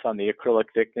thickness, on the acrylic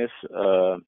thickness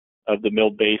of the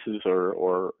milled bases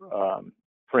or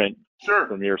print Sure.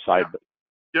 from your side?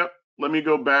 Yep. let me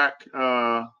go back.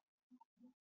 Let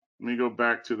me go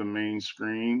back to the main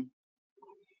screen.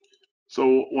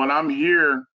 So when I'm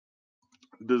here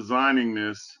designing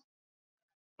this,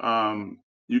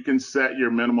 you can set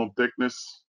your minimum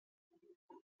thickness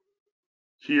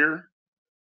here.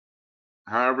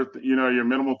 However, you know, your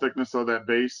minimal thickness of that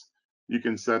base, you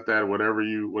can set that whatever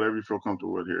you feel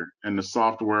comfortable with here, and the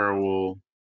software will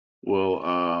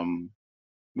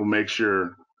make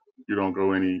sure you don't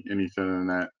go any thinner than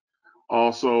that.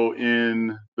 Also,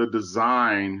 in the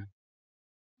design,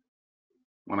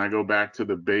 when I go back to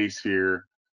the base here,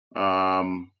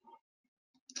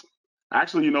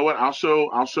 actually, you know what? I'll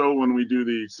show when we do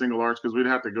the single arch, because we'd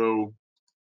have to go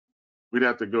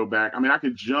back. I mean, I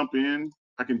can jump to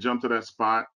that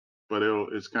spot, but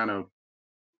it's kind of,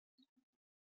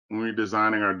 when we're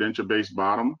designing our denture base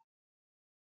bottom,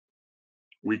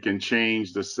 we can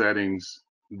change the settings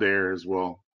there as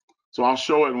well. So I'll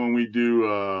show it when we do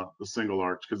the single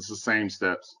arch, because it's the same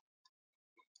steps.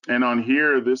 And on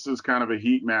here, this is kind of a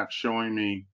heat map showing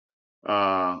me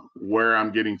where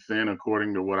I'm getting thin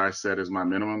according to what I set as my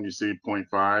minimum. You see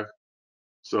 0.5.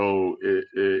 So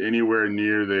anywhere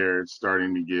near there, it's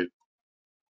starting to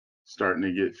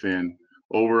get thin.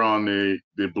 Over on the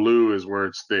blue is where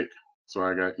it's thick. So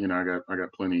I got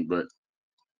plenty, but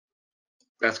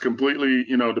that's completely,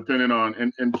 you know, depending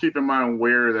on, and keep in mind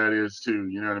where that is too.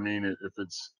 You know what I mean? If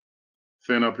it's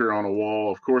thin up here on a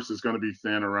wall, of course it's going to be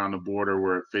thin around the border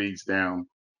where it fades down.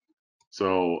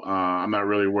 So I'm not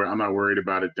worried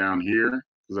about it down here,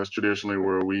 because that's traditionally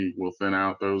where we will thin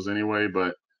out those anyway.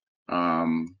 But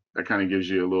that kind of gives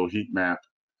you a little heat map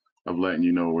of letting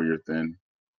you know where you're thin.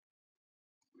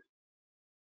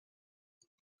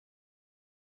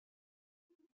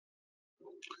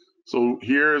 So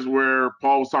here's where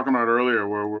Paul was talking about earlier,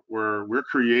 where we're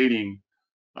creating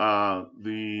let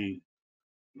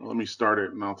me start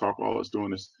it and I'll talk while it's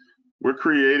doing this. We're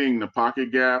creating the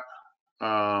pocket gap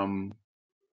of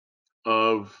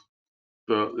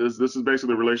this is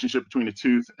basically the relationship between the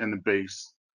tooth and the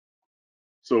base.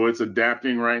 So it's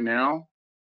adapting right now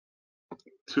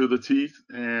to the teeth,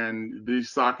 and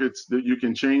these sockets that you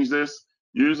can change this.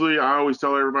 Usually I always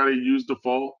tell everybody use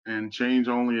default and change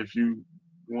only if you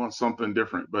want something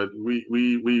different. But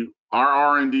our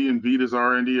R&D and VITA's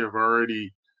R&D have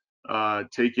already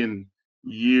taken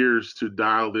years to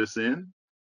dial this in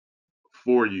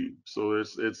for you. So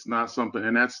it's not something,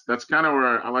 and that's kind of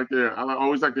where I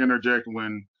always like to interject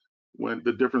when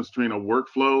the difference between a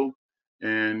workflow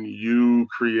and you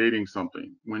creating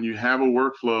something. When you have a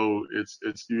workflow, it's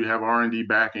you have R&D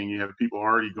backing, you have people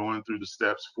already going through the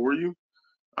steps for you.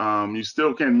 You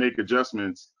still can make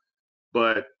adjustments,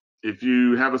 but if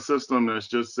you have a system that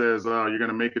just says, oh, you're going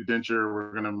to make a denture,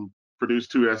 we're going to produce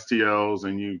 2 STLs,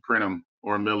 and you print them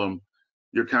or mill them,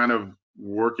 you're kind of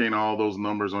working all those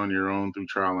numbers on your own through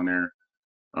trial and error.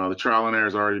 The trial and error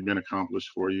has already been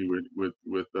accomplished for you with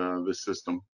this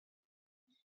system.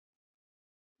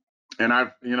 And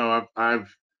I've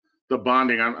the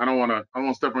bonding. I don't want to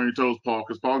step on your toes, Paul,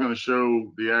 because Paul's going to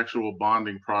show the actual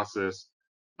bonding process.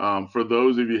 For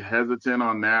those of you hesitant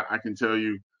on that, I can tell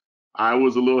you, I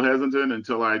was a little hesitant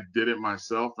until I did it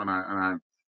myself, and I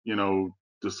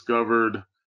discovered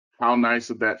how nice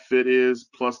that fit is,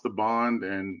 plus the bond,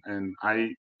 and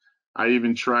I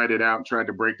even tried it out, tried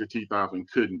to break the teeth off, and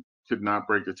could not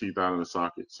break the teeth out of the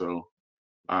socket. So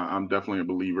I'm definitely a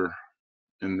believer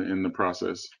in the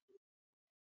process.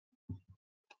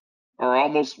 We're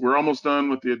almost done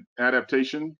with the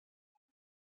adaptation.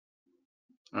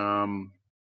 Let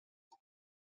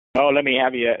me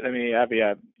have you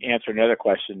answer another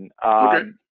question. Okay.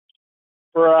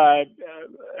 For an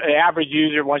average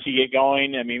user, once you get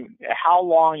going, I mean, how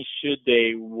long should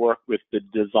they work with the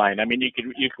design? I mean, you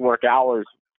can work hours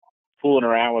fooling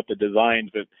around with the designs,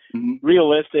 but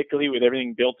realistically, with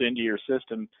everything built into your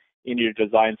system, into your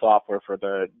design software for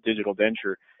the digital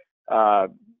denture,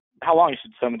 how long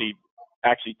should somebody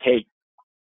actually take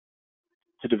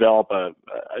to develop a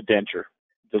denture,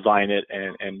 design it,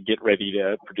 and get ready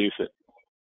to produce it?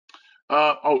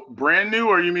 Brand new,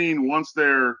 or you mean once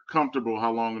they're comfortable?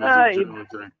 How long does it generally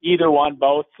take? Either one,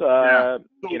 both. Yeah.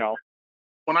 So you know,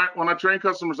 when I train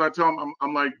customers, I tell them,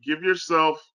 I'm like, give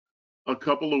yourself a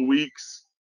couple of weeks.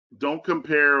 Don't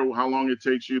compare how long it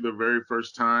takes you the very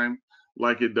first time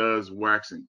like it does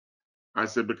waxing. I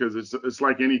said, because it's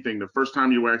like anything. The first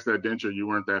time you wax that denture, you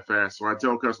weren't that fast. So I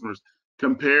tell customers,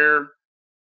 compare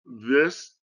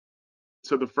this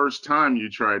to the first time you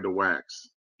tried to wax.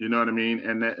 You know what I mean?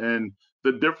 And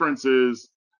the difference is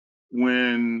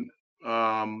when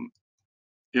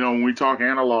when we talk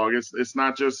analog, it's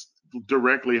not just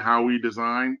directly how we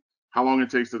design, how long it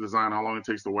takes to design, how long it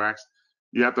takes to wax.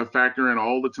 You have to factor in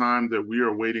all the time that we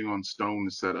are waiting on stone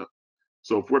to set up.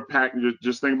 So if we're packing,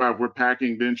 just think about if we're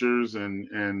packing dentures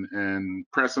and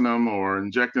pressing them or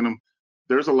injecting them,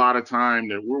 there's a lot of time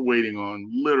that we're waiting on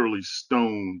literally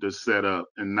stone to set up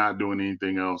and not doing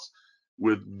anything else.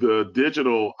 With the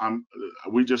digital,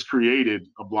 we just created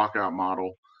a blockout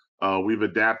model. We've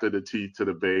adapted the teeth to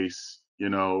the base, you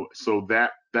know, so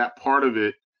that part of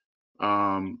it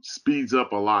speeds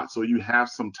up a lot. So you have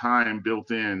some time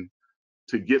built in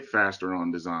to get faster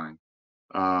on design.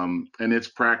 And it's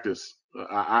practice.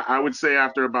 I would say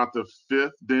after about the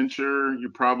 5th denture,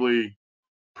 you're probably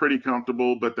pretty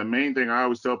comfortable. But the main thing I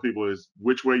always tell people is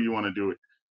which way you want to do it.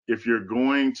 If you're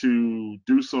going to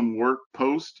do some work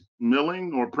post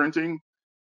milling or printing,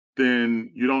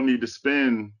 then you don't need to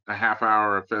spend a half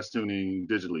hour festooning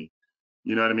digitally.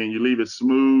 You know what I mean? You leave it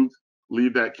smooth,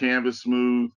 leave that canvas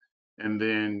smooth, and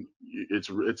then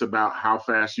it's about how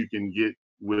fast you can get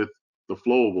with the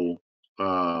flowable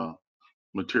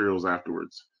materials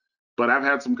afterwards. But I've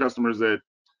had some customers that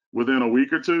within a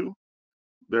week or two,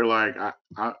 they're like,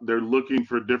 they're looking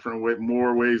for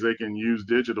more ways they can use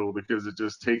digital because it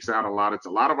just takes out a lot. It's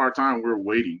a lot of our time we're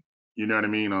waiting, you know what I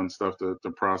mean, on stuff to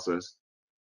process.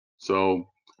 So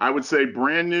I would say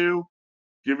brand new,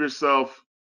 give yourself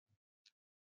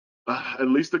at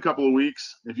least a couple of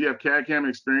weeks. If you have CAD CAM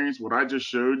experience, what I just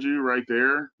showed you right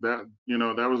there, that, you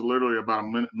know, that was literally about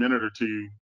a minute or two.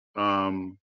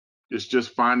 It's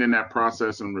just finding that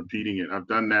process and repeating it. I've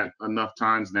done that enough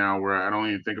times now where I don't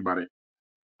even think about it.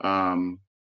 And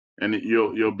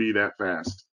you'll be that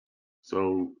fast.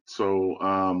 So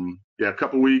yeah, a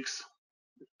couple weeks,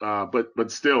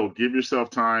 but still give yourself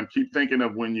time. Keep thinking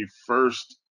of when you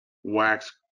first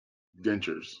wax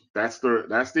dentures. That's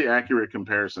the accurate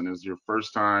comparison, is your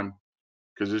first time,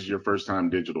 because this is your first time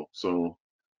digital. So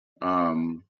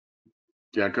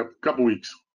yeah, a couple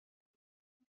weeks.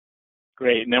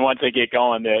 Great. And then once they get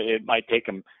going, it might take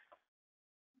them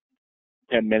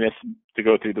 10 minutes to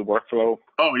go through the workflow.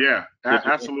 Oh yeah,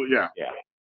 absolutely. Yeah.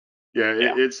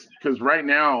 It's because right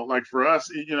now, like for us,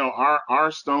 you know, our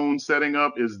stone setting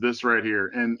up is this right here,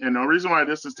 and the reason why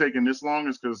this is taking this long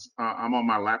is because I'm on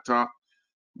my laptop.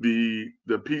 The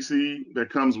PC that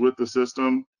comes with the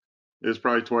system is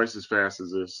probably twice as fast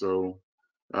as this, so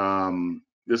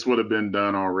this would have been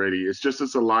done already. It's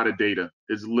a lot of data.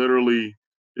 It's literally,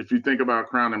 if you think about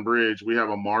Crown and Bridge, we have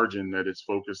a margin that it's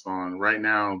focused on right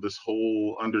now. This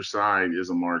whole underside is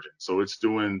a margin, so it's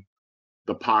doing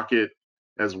the pocket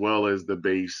as well as the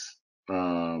base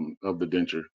of the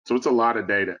denture. So it's a lot of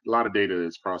data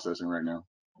it's processing right now.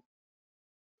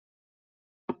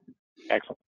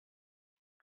 Excellent.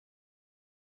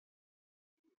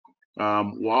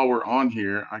 While we're on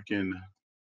here, I can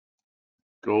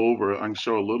go over, I can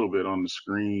show a little bit on the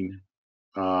screen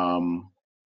on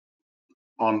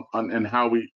and how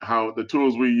the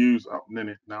tools we use. Oh,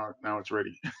 now it's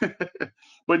ready.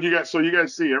 But you guys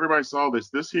see, everybody saw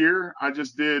this here. I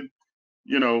just did,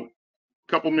 you know,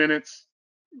 a couple minutes.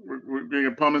 We're going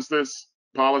to pumice this,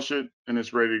 polish it, and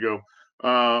it's ready to go.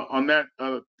 On that,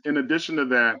 in addition to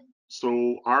that,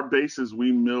 so our bases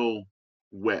we mill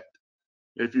wet.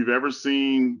 If you've ever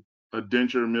seen a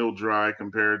denture mill dry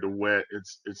compared to wet,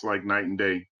 it's like night and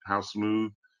day how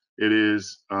smooth it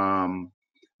is.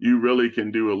 You really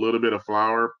can do a little bit of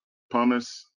flour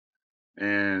pumice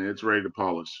and it's ready to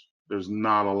polish. There's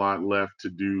not a lot left to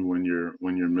do when you're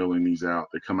milling these out.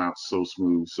 They come out so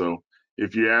smooth. So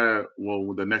if you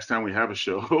the next time we have a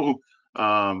show,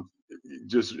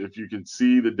 just if you can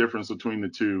see the difference between the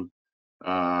two,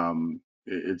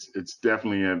 it's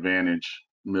definitely an advantage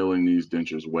milling these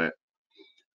dentures wet.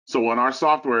 So on our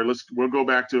software, we'll go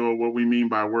back to what we mean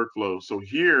by workflow. So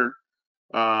here,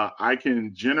 I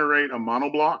can generate a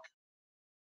monoblock.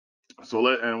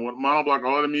 And what monoblock,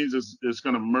 all it means is it's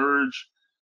going to merge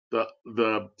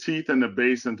the teeth and the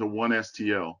base into one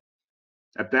STL.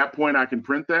 At that point, I can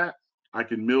print that. I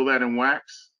can mill that in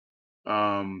wax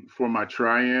for my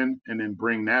try-in, and then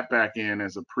bring that back in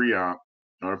as a pre-op.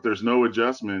 Or if there's no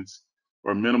adjustments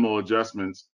or minimal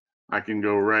adjustments, I can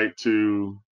go right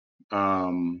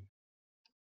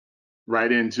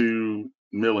into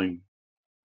milling.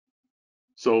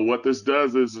 So what this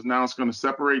does is now it's going to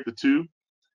separate the two.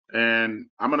 And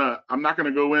I'm not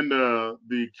gonna go into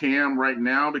the cam right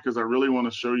now because I really want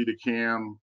to show you the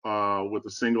cam with the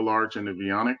single arch and the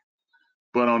Vionic.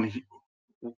 But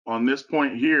on this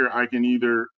point here, I can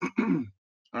either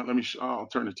I'll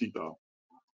turn the teeth off.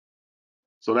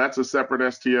 So that's a separate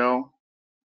STL,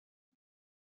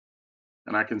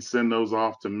 and I can send those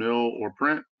off to mill or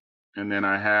print. And then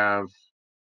I have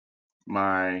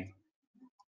my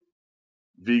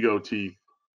Vigo teeth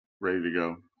ready to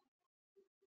go.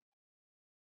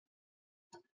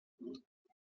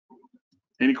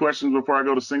 Any questions before I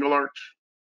go to single arch?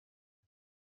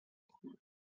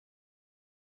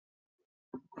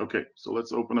 Okay, so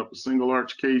let's open up a single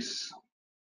arch case.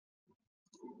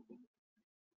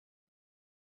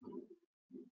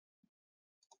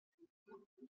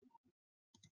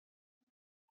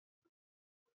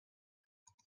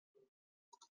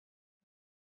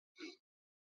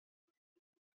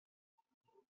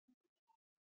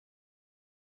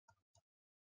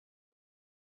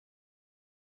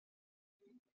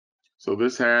 So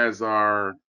this has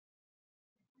our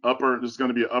upper, this is going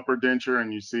to be an upper denture,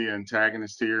 and you see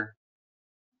antagonist here.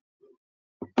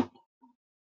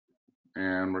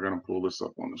 And we're going to pull this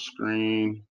up on the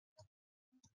screen.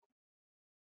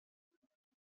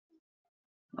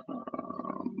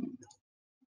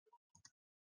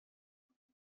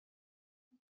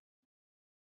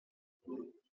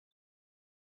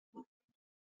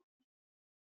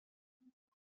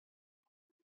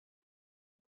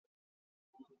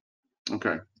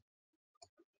 Okay.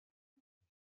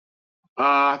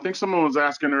 I think someone was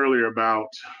asking earlier about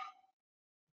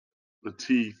the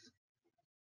teeth,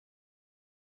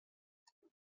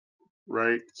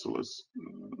 right? So let's.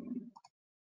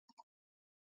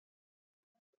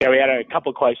 Yeah, we had a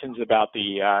couple questions about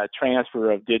the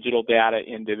transfer of digital data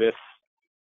into this.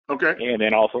 Okay. And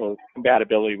then also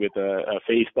compatibility with a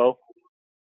Facebook.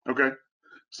 Okay.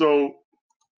 So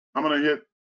I'm going to hit,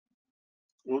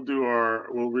 we'll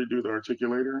redo the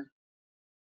articulator.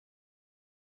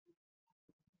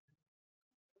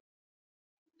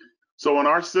 So in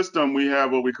our system, we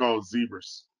have what we call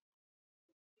zebras.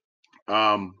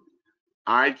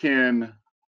 I can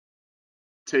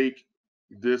take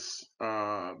this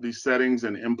these settings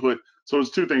and input. So there's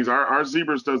two things. Our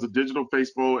zebras does a digital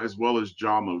face bow as well as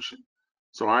jaw motion.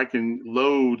 So I can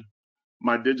load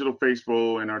my digital face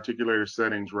bow and articulator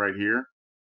settings right here.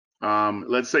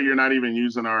 Let's say you're not even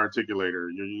using our articulator.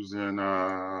 You're using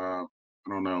I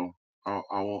don't know. I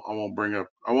won't bring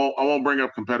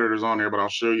up competitors on here, but I'll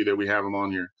show you that we have them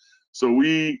on here. So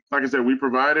we, like I said, we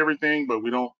provide everything, but we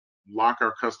don't lock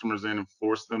our customers in and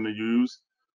force them to use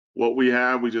what we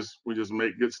have. We just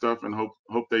make good stuff and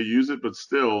hope they use it. But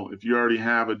still, if you already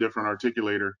have a different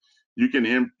articulator, you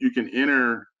can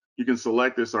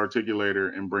select this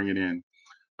articulator and bring it in.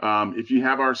 If you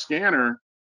have our scanner,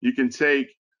 you can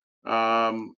take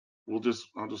I'll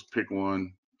just pick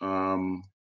one.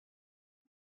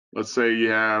 Let's say you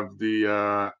have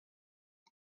the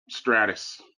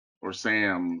Stratus or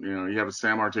SAM. You have a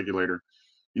SAM articulator.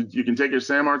 You can take your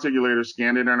SAM articulator,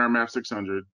 scan it in our MAP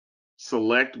 600,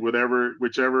 select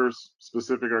whichever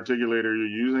specific articulator you're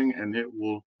using, and it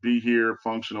will be here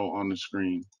functional on the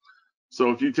screen.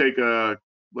 So if you take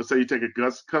let's say you take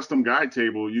a custom guide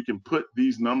table, you can put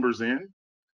these numbers in.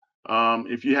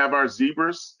 If you have our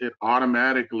zebras, it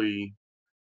automatically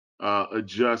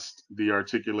adjusts the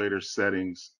articulator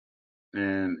settings,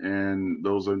 and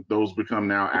those become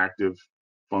now active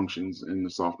functions in the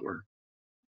software.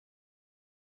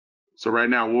 So right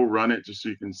now we'll run it just so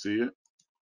you can see it.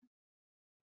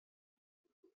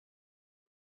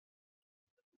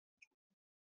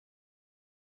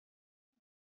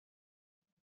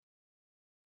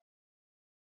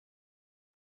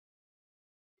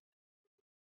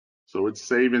 So it's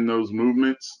saving those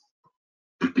movements,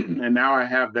 and now I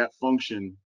have that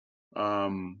function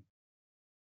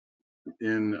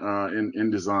in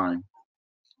design.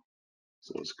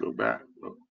 So let's go back.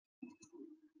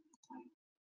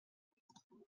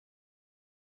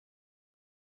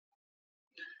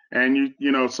 And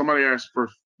somebody asked for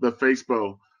the face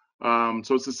bow.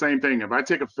 So it's the same thing. If I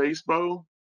take a face bow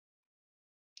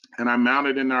and I mount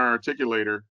it in our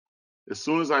articulator, as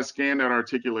soon as I scan that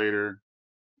articulator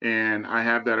and I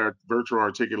have that virtual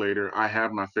articulator, I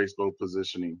have my face bow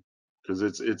positioning because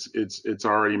it's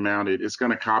already mounted. It's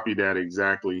going to copy that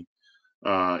exactly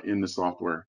in the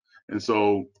software. And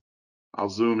so I'll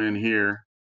zoom in here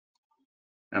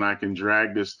and I can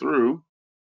drag this through.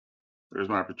 There's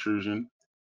my protrusion.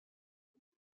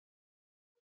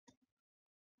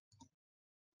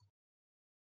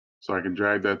 So I can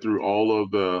drag that through all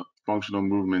of the functional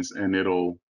movements, and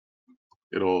I'll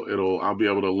be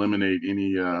able to eliminate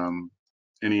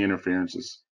any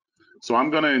interferences. So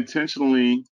I'm going to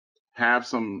intentionally have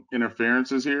some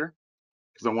interferences here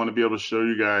because I want to be able to show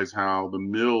you guys how the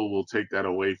mill will take that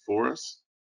away for us.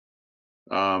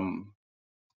 So I'm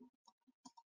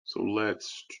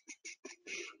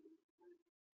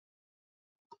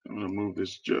going to move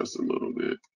this just a little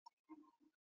bit.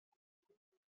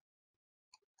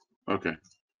 Okay,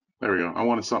 there we go. I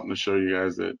wanted something to show you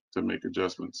guys to make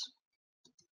adjustments.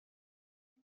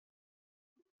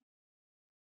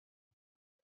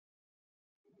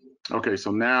 Okay,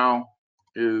 so now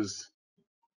is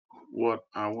what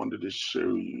I wanted to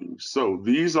show you. So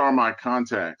these are my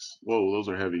contacts. Whoa, those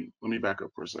are heavy. Let me back up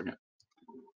for a second.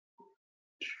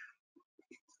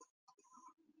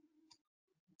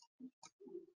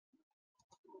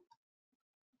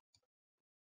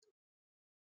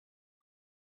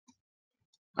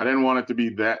 I didn't want it to be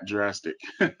that drastic.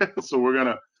 So I'm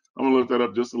gonna lift that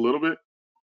up just a little bit.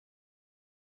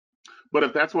 But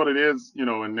if that's what it is, you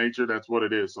know, in nature, that's what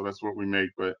it is. So that's what we make.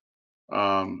 But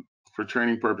for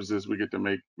training purposes, we get to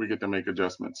make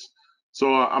adjustments.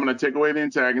 So I'm going to take away the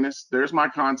antagonist. There's my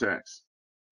contacts.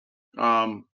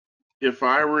 If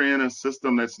I were in a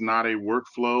system that's not a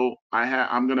workflow,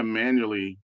 I'm going to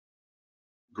manually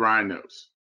grind those.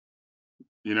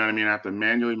 You know what I mean? I have to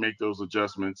manually make those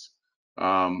adjustments.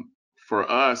 For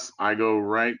us, I go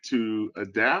right to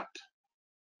adapt,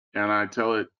 and I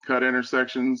tell it cut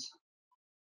intersections,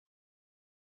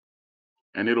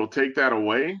 and it'll take that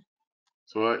away.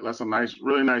 So that's a nice,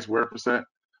 really nice wear preset.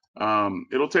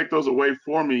 It'll take those away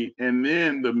for me, and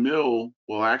then the mill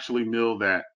will actually mill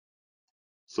that.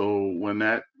 So when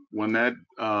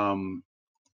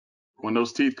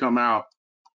those teeth come out,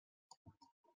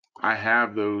 I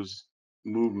have those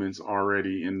movements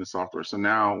already in the software. So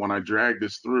now when I drag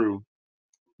this through,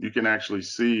 you can actually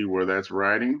see where that's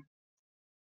writing.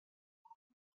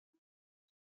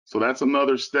 So that's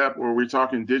another step where we're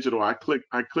talking digital. I click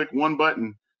one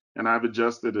button and I've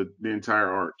adjusted the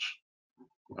entire arch.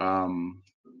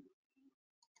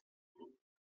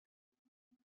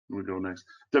 We go next.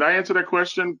 Did I answer that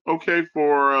question okay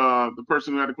for the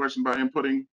person who had a question about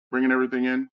inputting, bringing everything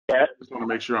in? Yeah. Just want to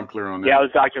make sure I'm clear on that. Yeah, it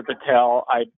was Dr. Patel.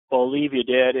 I believe you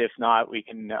did. If not, he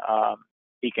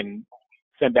can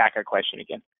send back a question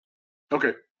again.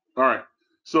 Okay. All right.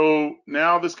 So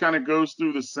now this kind of goes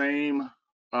through the same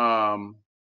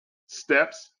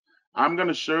steps. I'm going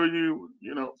to show you,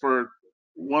 you know, for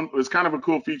one, it's kind of a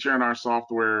cool feature in our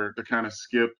software to kind of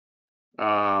skip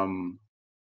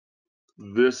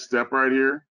this step right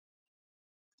here.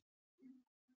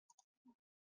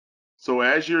 So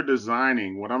as you're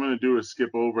designing, what I'm going to do is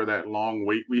skip over that long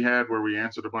wait we had where we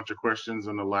answered a bunch of questions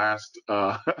in the last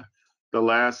the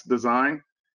last design.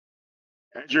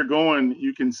 As you're going,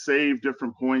 you can save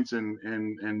different points and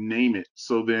name it.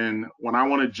 So then when I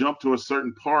want to jump to a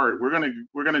certain part, we're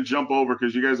gonna jump over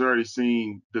because you guys are already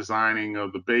seen designing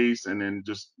of the base and then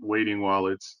just waiting while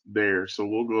it's there. So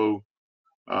we'll go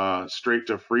straight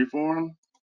to freeform.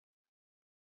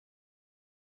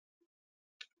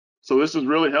 So this is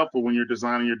really helpful when you're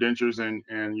designing your dentures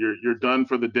and you're done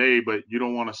for the day, but you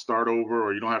don't want to start over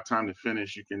or you don't have time to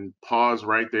finish. You can pause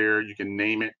right there. You can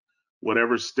name it,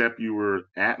 whatever step you were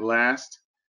at last,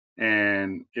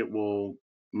 and it will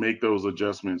make those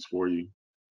adjustments for you.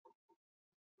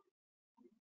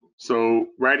 So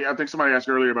right, I think somebody asked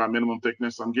earlier about minimum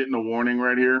thickness. I'm getting a warning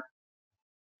right here.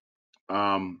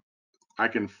 I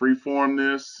can freeform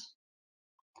this.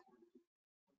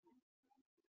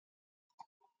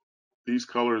 These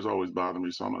colors always bother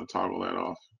me, so I'm going to toggle that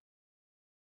off.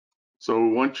 So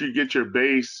once you get your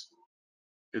base,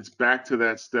 it's back to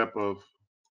that step of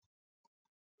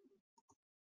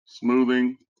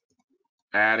smoothing,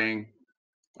 adding,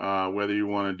 whether you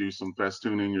want to do some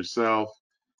festooning yourself.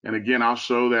 And again, I'll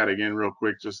show that again real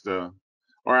quick, just or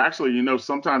actually, you know,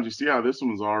 sometimes you see how this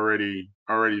one's already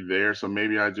there. So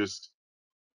maybe I just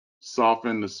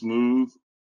soften the smooth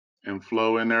and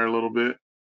flow in there a little bit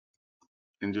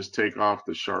and just take off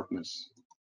the sharpness.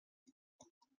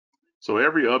 So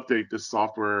every update, this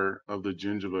software of the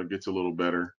gingiva gets a little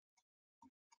better.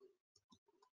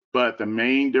 But the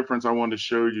main difference I wanted to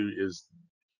show you is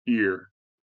here.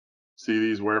 See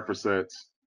these wear presets.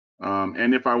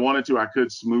 And if I wanted to, I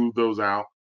could smooth those out.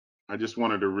 I just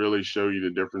wanted to really show you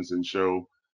the difference and show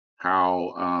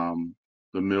how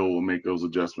the mill will make those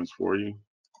adjustments for you.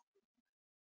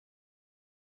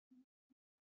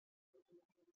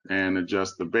 And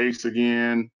adjust the base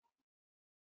again.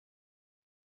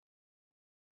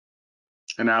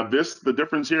 And now the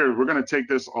difference here, we're going to take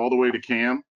this all the way to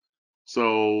cam.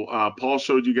 So Paul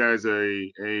showed you guys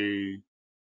a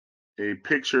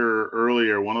picture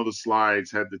earlier. One of the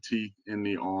slides had the teeth in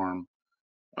the arm,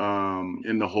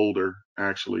 in the holder,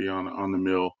 actually on the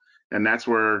mill, and that's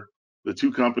where the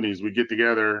two companies, we get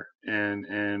together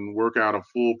and work out a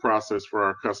full process for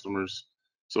our customers.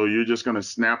 So you're just going to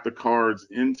snap the cards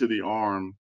into the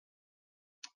arm,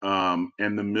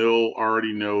 and the mill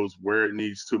already knows where it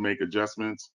needs to make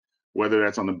adjustments, whether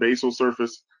that's on the basal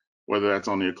surface, whether that's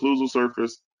on the occlusal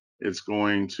surface. It's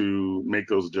going to make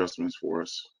those adjustments for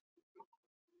us.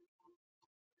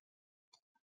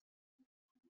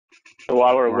 So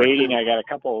while we're All right, waiting, cool. I got a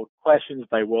couple of questions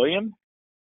by William.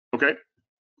 Okay.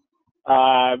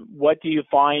 What do you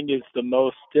find is the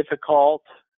most difficult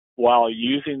while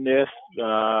using this?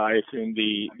 I assume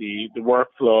the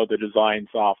workflow, the design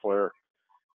software.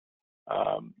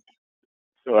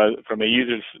 So from a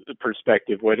user's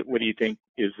perspective, what do you think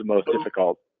is the most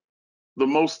difficult? The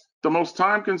most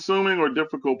time consuming or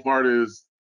difficult part is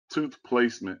tooth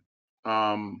placement.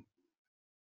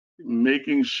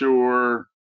 Making sure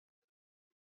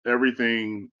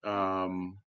everything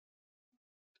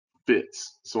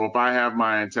fits. So if I have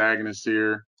my antagonist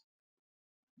here,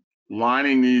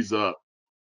 lining these up,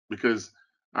 because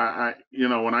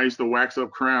when I used to wax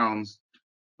up crowns,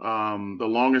 the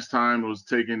longest time it was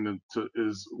taken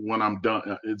is when I'm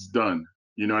done. It's done.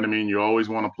 You know what I mean? You always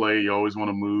want to play. You always want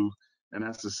to move. And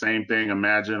that's the same thing.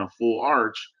 Imagine a full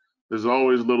arch. There's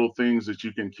always little things that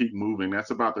you can keep moving.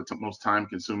 That's about the most time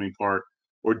consuming part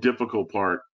or difficult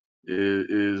part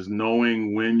is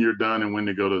knowing when you're done and when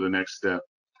to go to the next step.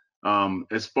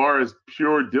 As far as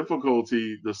pure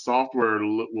difficulty, the software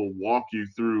will walk you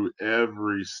through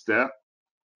every step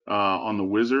on the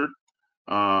wizard.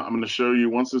 I'm going to show you,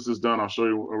 once this is done, I'll show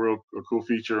you a cool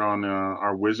feature on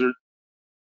our wizard.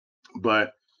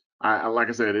 But like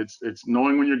I said, it's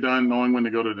knowing when you're done, knowing when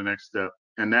to go to the next step.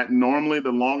 And that normally the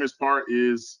longest part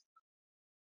is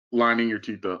lining your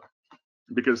teeth up.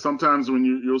 Because sometimes when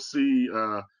you'll see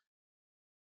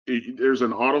there's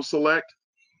an auto select,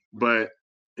 but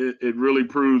it really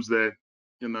proves that,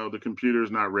 the computer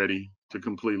is not ready to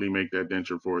completely make that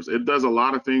denture for us. It does a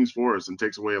lot of things for us and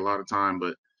takes away a lot of time,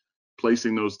 but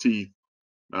placing those teeth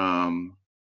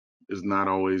is not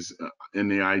always in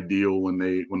the ideal when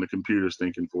the computer's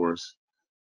thinking for us.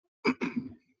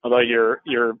 Although your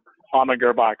Amann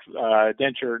Girrbach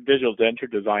digital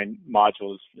denture design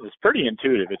module is pretty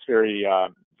intuitive. It's very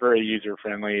user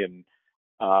friendly and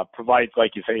provides,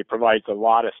 like you say, provides a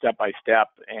lot of step-by-step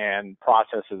and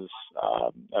processes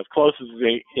as close as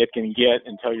it can get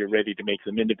until you're ready to make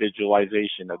some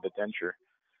individualization of the denture,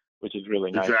 which is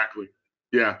really nice. Exactly.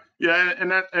 Yeah,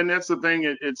 and that's the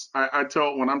thing. I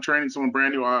tell when I'm training someone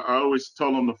brand new, I always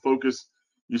tell them to focus.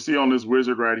 You see on this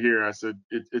wizard right here, I said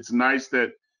it's nice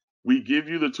that we give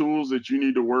you the tools that you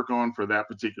need to work on for that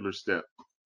particular step.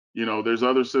 There's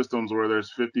other systems where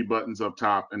there's 50 buttons up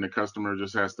top and the customer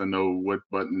just has to know what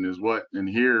button is what. And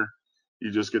here you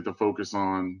just get to focus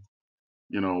on,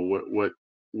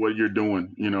 what you're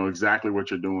doing, exactly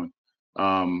what you're doing.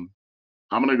 I'm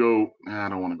going to go, I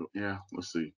don't want to go. Yeah,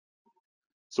 let's see.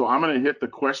 So I'm going to hit the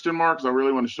question marks. I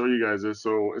really want to show you guys this.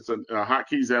 So it's a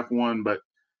hotkeys F1, but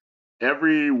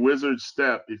every wizard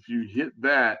step, if you hit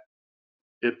that,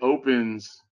 it opens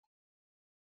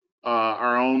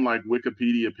our own like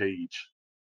Wikipedia page.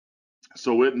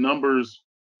 So it numbers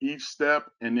each step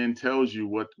and then tells you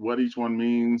what each one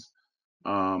means.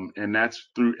 And that's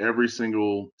through every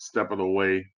single step of the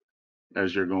way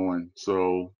as you're going.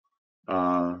 So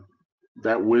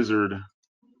that wizard,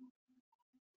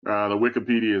 the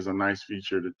Wikipedia is a nice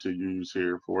feature to use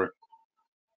here for it.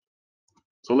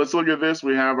 So let's look at this.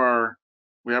 We have our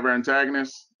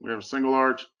antagonist. We have a single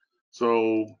arch.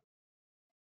 So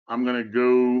we're gonna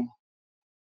go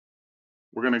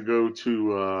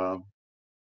to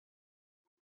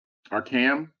our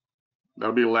cam.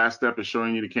 That'll be the last step, is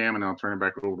showing you the cam, and I'll turn it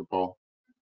back over to Paul.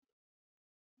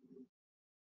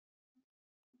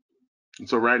 And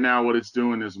so right now what it's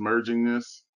doing is merging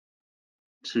this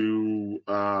to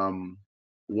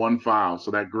one file.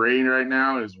 So that gray right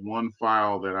now is one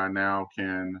file that I now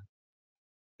can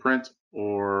print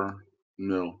or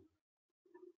mill.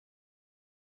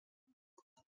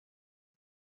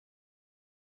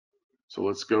 So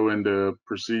let's go into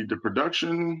proceed to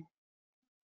production.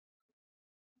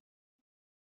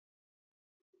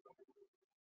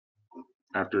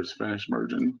 After it's finished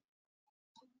merging.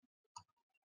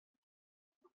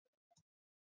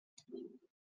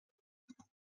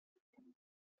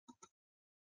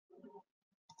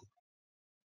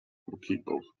 We'll keep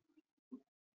both.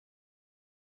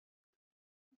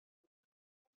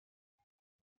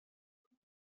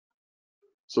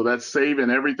 So that's saving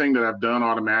everything that I've done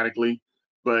automatically.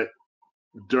 But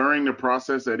during the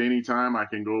process, at any time, I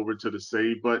can go over to the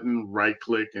save button, right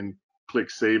click and click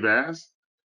save as,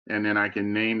 and then I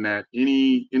can name that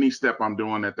any step I'm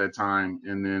doing at that time,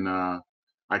 and then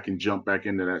I can jump back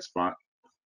into that spot.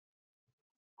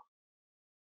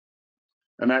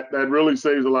 And that really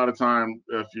saves a lot of time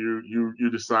if you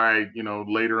decide,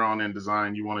 later on in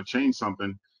design you want to change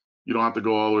something. You don't have to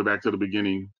go all the way back to the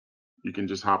beginning. You can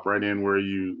just hop right in where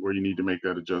you need to make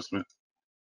that adjustment.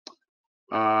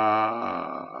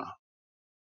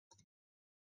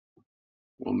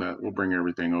 We'll bring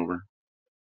everything over.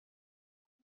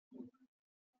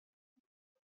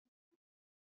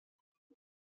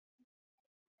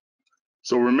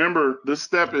 So remember, this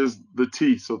step is the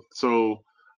teeth. So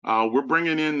we're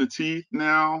bringing in the teeth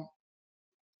now,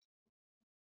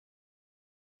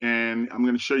 and I'm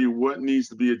going to show you what needs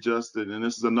to be adjusted. And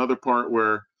this is another part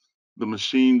where the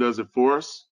machine does it for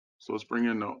us. So let's bring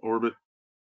in the orbit.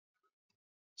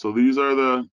 So these are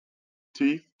the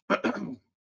teeth.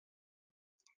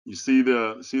 You see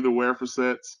the wear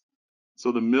facets.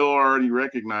 So the mill already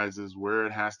recognizes where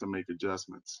it has to make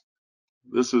adjustments.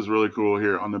 This is really cool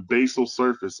here on the basal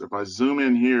surface. If I zoom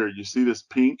in here, you see this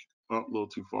pink, oh, a little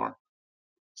too far.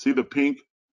 See the pink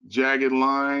jagged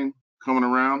line coming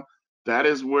around? That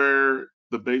is where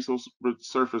the basal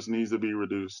surface needs to be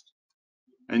reduced.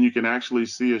 And you can actually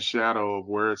see a shadow of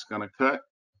where it's going to cut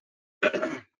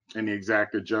and the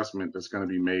exact adjustment that's going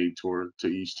to be made to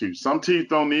each tooth. Some teeth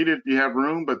don't need it if you have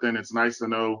room, but then it's nice to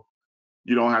know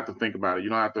you don't have to think about it. You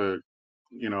don't have to,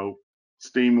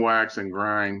 steam wax and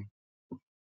grind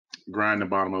the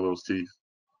bottom of those teeth.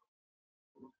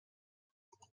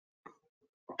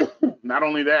 Not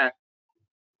only that,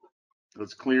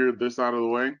 let's clear this out of the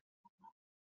way.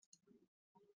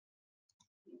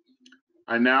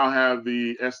 I now have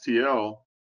the STL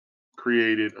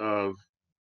created of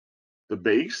the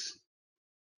base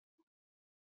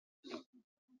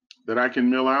that I can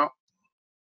mill out.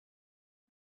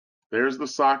 There's the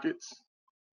sockets.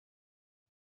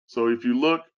 So if you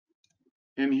look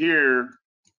in here,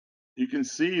 you can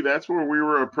see that's where we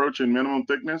were approaching minimum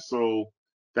thickness. So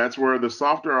that's where the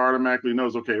software automatically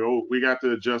knows, okay, oh, we got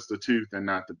to adjust the tooth and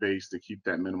not the base to keep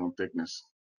that minimum thickness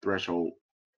threshold.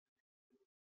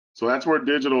 So that's where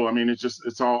digital, I mean,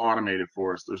 it's all automated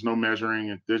for us. There's no measuring.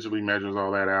 It digitally measures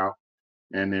all that out.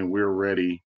 And then we're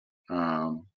ready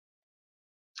to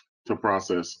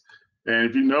process. And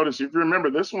if you notice, if you remember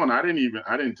this one, I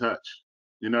didn't touch.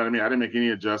 You know what I mean? I didn't make any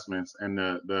adjustments. And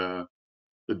the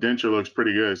denture looks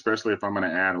pretty good, especially if I'm going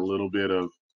to add a little bit of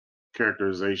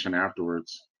characterization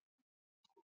afterwards.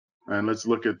 And let's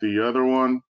look at the other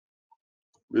one.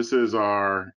 This is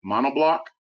our monoblock.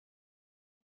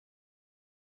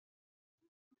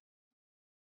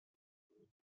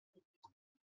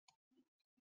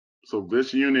 So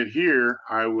this unit here,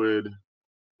 I would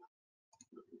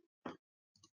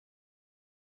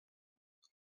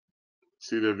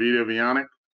see the VITA Vionic.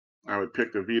 I would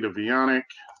pick the VITA Vionic,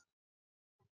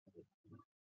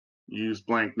 use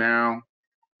blank now.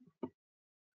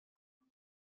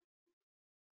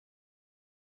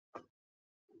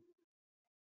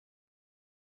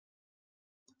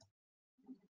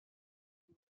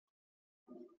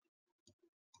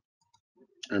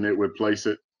 And it would place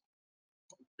it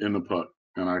in the puck.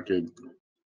 And I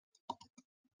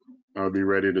would be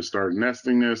ready to start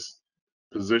nesting this,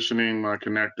 positioning my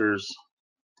connectors,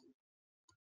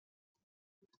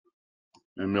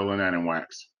 and milling that in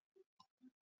wax.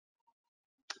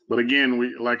 But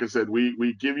again, like I said,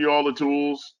 we give you all the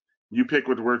tools. You pick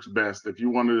what works best. If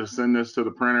you wanted to send this to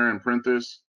the printer and print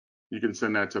this, you can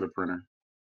send that to the printer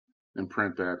and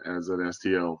print that as an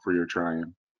STL for your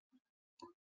try-in.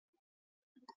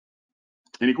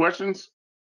 Any questions?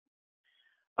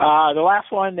 The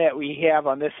last one that we have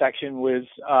on this section was,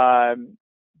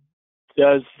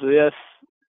 does this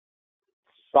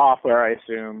software, I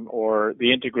assume, or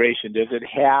the integration, does it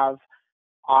have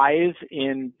eyes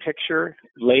in picture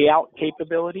layout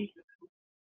capability?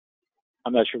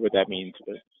 I'm not sure what that means,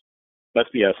 but it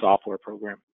must be a software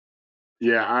program.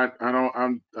 Yeah,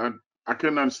 I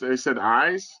couldn't understand. They said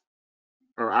eyes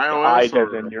or iOS? Eyes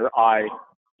as in your eye.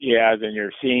 Yeah, as in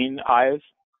you're seeing eyes.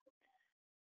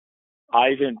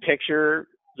 Eyes in picture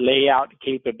layout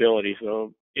capability.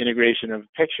 So integration of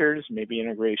pictures, maybe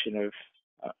integration of,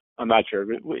 I'm not sure.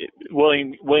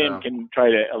 William can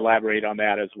try to elaborate on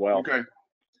that as well. Okay.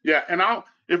 Yeah, and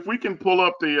if we can pull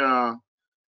up the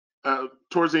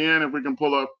towards the end, if we can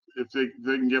pull up, if they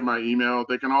can get my email,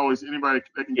 they can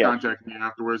contact me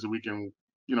afterwards, and we can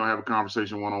have a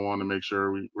conversation one-on-one to make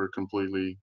sure we're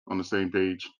completely on the same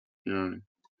page. You know what I mean?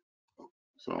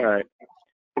 So. All right.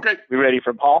 Okay. We ready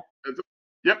for Paul?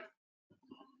 Yep.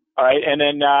 All right, and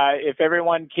then if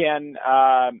everyone can,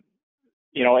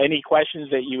 any questions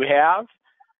that you have,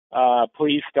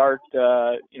 please start,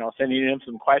 sending in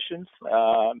some questions.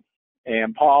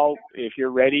 And Paul, if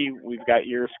you're ready, we've got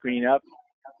your screen up,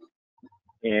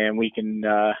 and we can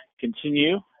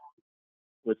continue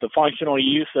with the functional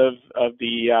use of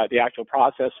the actual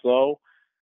process flow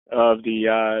of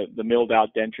the milled out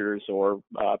dentures or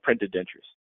printed dentures.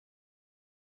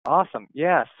 Awesome.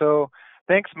 Yeah. So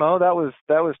thanks, Mo. That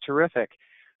was terrific.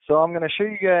 So I'm going to show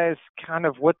you guys kind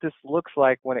of what this looks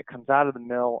like when it comes out of the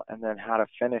mill and then how to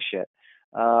finish it.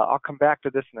 I'll come back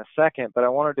to this in a second, but I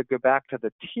wanted to go back to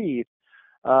the teeth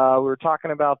We were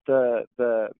talking about the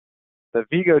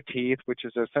Vigo teeth, which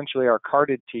is essentially our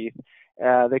carded teeth.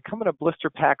 They come in a blister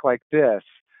pack like this,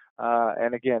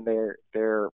 and again,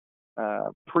 they're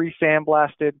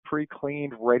pre-sandblasted,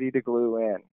 pre-cleaned, ready to glue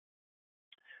in.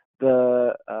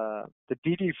 The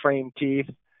DD frame teeth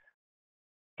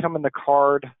come in the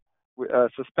card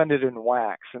suspended in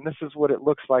wax, and this is what it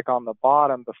looks like on the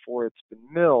bottom before it's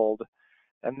been milled.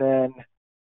 And then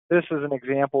this is an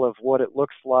example of what it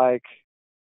looks like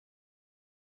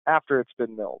after it's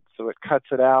been milled. So it cuts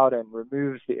it out and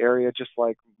removes the area just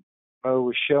like Mo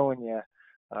was showing you,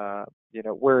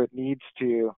 where it needs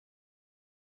to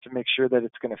make sure that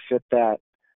it's going to fit that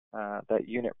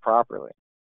unit properly.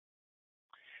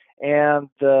 And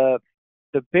the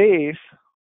base,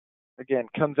 again,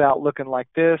 comes out looking like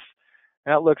this.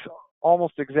 That looks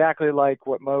almost exactly like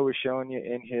what Mo was showing you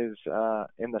in his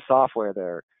in the software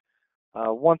there.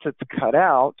 Once it's cut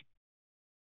out,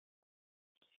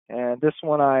 and this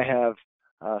one I have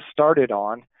started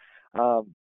on,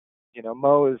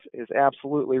 Mo is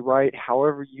absolutely right.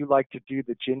 However you like to do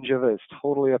the gingiva is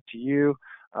totally up to you.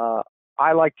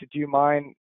 I like to do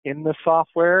mine in the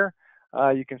software.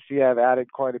 You can see I've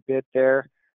added quite a bit there.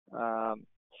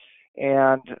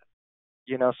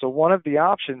 So one of the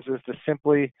options is to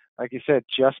simply, like you said,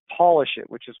 just polish it,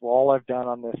 which is all I've done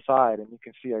on this side. And you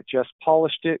can see I just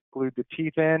polished it, glued the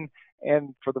teeth in,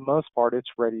 and for the most part, it's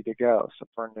ready to go. So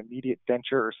for an immediate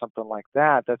denture or something like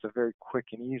that, that's a very quick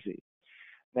and easy.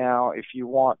 Now, if you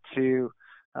want to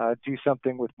do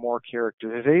something with more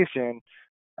characterization,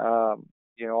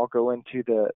 I'll go into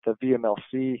the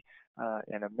VMLC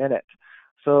in a minute.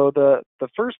 So the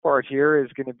first part here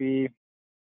is going to be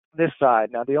this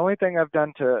side. Now, the only thing I've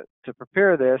done to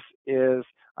prepare this is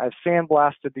I've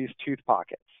sandblasted these tooth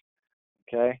pockets,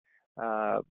 okay?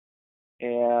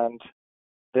 And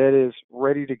that is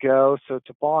ready to go. So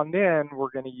to bond in,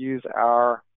 we're going to use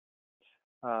our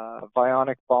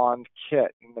Bionic Bond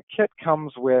kit. And the kit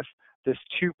comes with this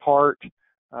two-part,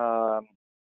 they're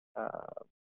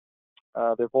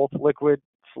both liquid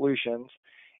solutions,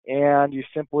 and you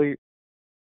simply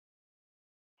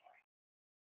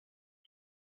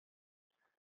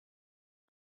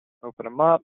open them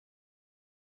up,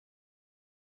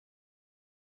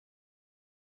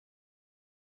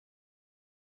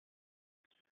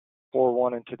 pour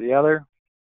one into the other,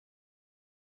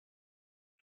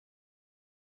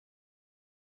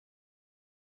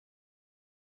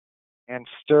 and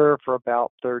stir for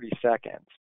about 30 seconds.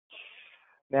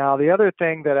 Now, the other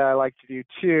thing that I like to do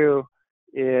too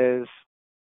is,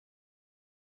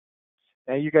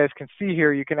 now you guys can see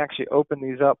here, you can actually open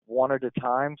these up one at a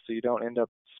time so you don't end up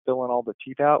spilling all the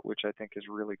teeth out, which I think is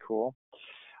really cool.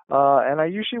 And I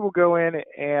usually will go in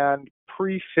and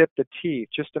pre-fit the teeth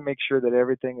just to make sure that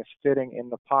everything is fitting in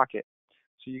the pocket.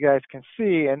 So you guys can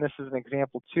see, and this is an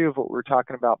example too of what we were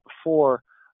talking about before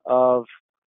of,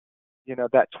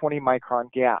 that 20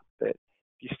 micron gap, that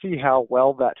you see how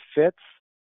well that fits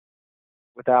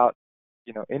without,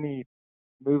 any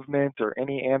movement or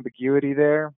any ambiguity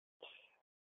there.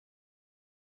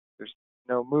 There's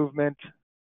no movement.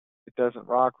 It doesn't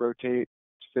rock, rotate. It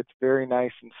fits very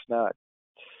nice and snug.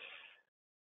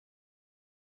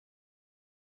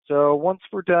 So once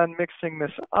we're done mixing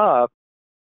this up,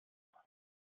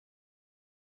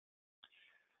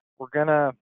 we're going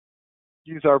to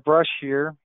use our brush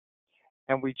here,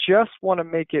 and we just want to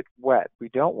make it wet. We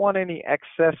don't want any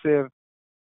excessive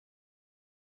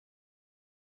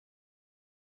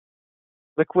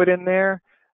liquid in there.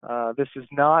 This is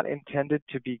not intended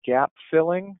to be gap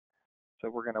filling. So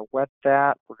we're going to wet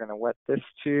that. We're going to wet this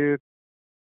tooth.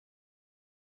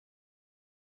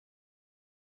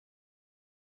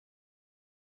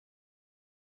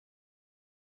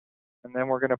 And then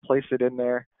we're going to place it in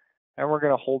there, and we're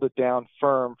going to hold it down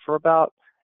firm for about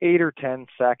 8 or 10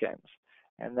 seconds.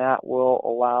 And that will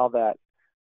allow that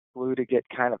glue to get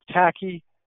kind of tacky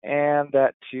and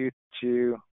that tooth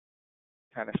to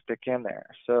kind of stick in there.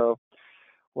 So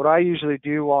what I usually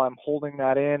do while I'm holding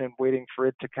that in and waiting for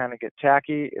it to kind of get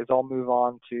tacky is I'll move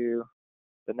on to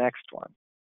the next one.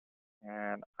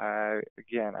 And I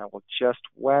will just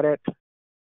wet it. A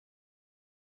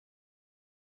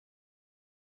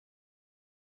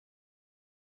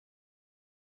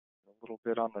little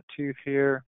bit on the tooth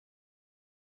here.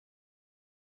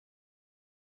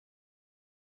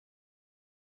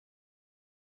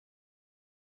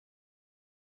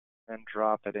 And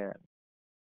drop it in.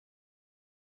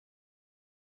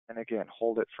 And again,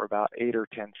 hold it for about 8 or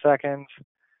 10 seconds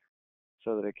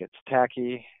so that it gets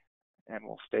tacky and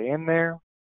will stay in there.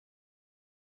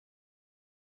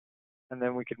 And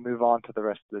then we can move on to the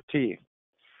rest of the teeth.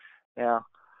 Now,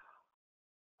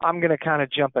 I'm going to kind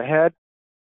of jump ahead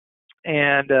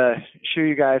and show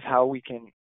you guys how we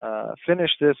can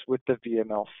finish this with the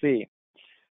VMLC.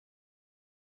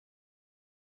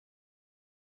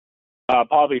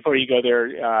 Paul, before you go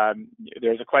there,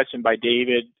 there's a question by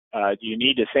David. Do you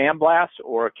need to sandblast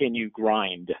or can you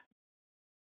grind?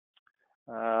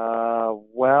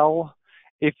 Well,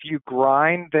 if you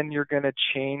grind, then you're going to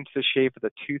change the shape of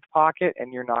the tooth pocket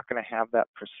and you're not going to have that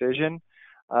precision.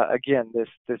 Again,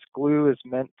 this glue is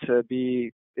meant to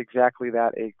be exactly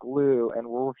that, a glue, and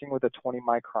we're working with a 20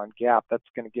 micron gap. That's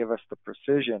going to give us the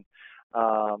precision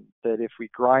that if we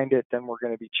grind it, then we're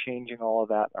going to be changing all of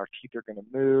that. Our teeth are going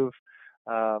to move.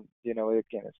 You know,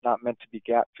 again, it's not meant to be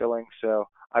gap filling, so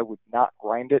I would not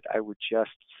grind it. I would just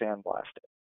sandblast it.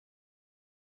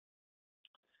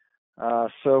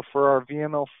 So for our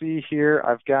VMLC here,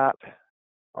 I've got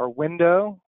our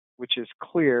window, which is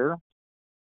clear.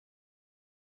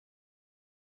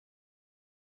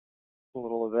 A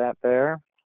little of that there.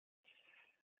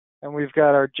 And we've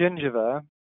got our gingiva,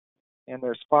 and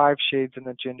there's 5 shades in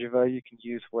the gingiva. You can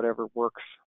use whatever works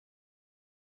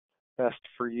best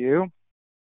for you.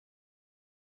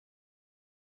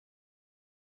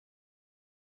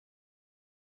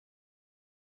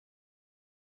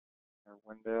 Our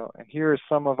window, and here is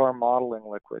some of our modeling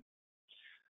liquid.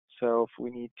 So if we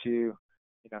need to,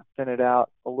 you know, thin it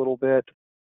out a little bit,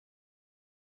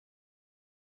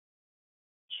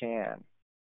 can.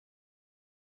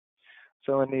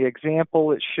 So in the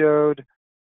example it showed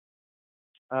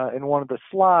in one of the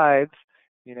slides,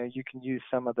 you know, you can use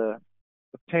some of the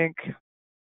pink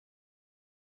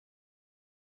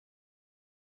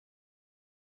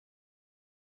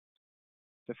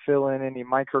to fill in any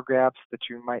micro gaps that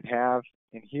you might have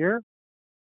in here.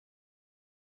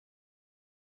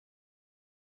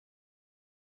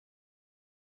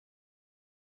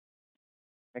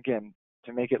 Again,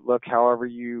 to make it look however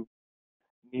you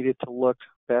need it to look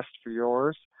best for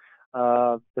yours.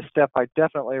 The step I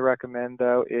definitely recommend,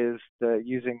 though, is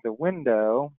using the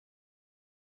window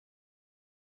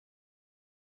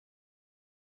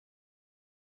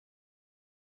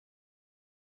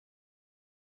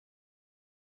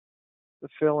to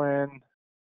fill in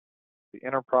the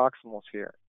interproximals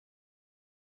here.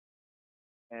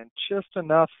 And just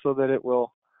enough so that it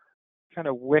will kind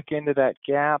of wick into that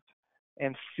gap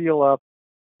and seal up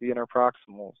the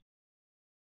interproximals.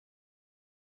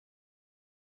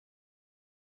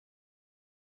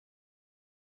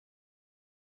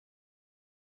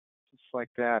 Just like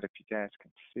that, if you guys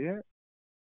can see it.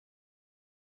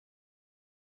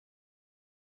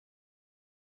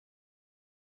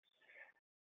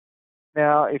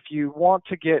 Now, if you want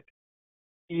to get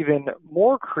even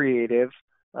more creative,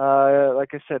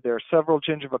 like I said, there are several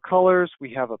gingiva colors.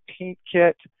 We have a paint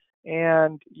kit,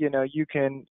 and you know, you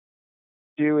can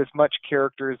do as much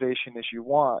characterization as you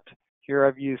want. Here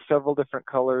I've used several different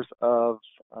colors of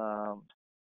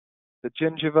the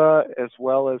gingiva as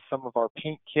well as some of our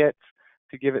paint kits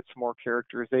to give it some more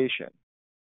characterization.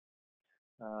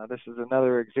 This is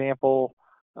another example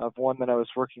of one that I was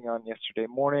working on yesterday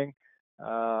morning.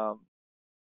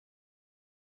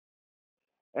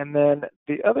 And then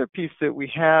the other piece that we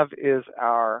have is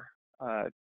our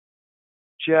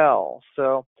gel.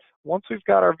 So once we've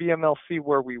got our VMLC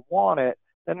where we want it,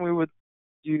 then we would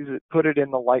use it, put it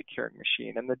in the light curing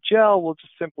machine. And the gel will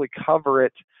just simply cover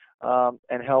it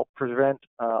and help prevent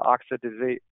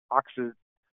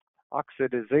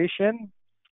oxidization.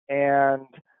 And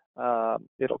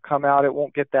it'll come out. It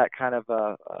won't get that kind of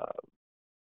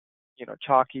you know,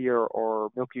 chalky or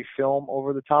milky film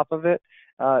over the top of it.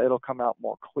 It'll come out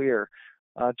more clear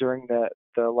during the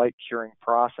light curing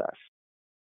process.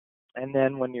 And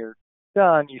then when you're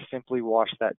done, you simply wash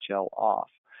that gel off.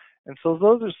 And so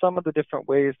those are some of the different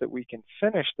ways that we can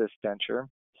finish this denture.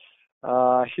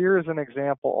 Here is an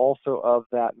example also of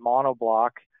that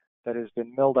monoblock that has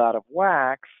been milled out of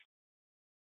wax.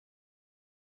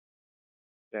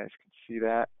 You guys can see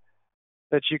that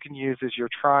you can use as your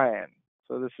try-in.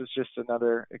 So this is just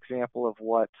another example of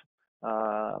what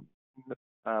Mo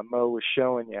was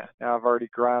showing you. Now I've already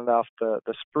ground off the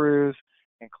sprues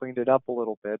and cleaned it up a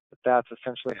little bit, but that's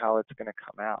essentially how it's going to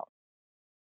come out.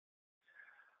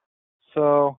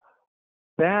 So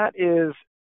that is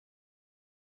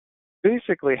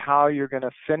basically how you're going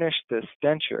to finish this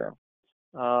denture.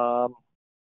 I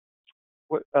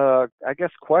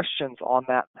guess questions on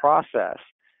that process.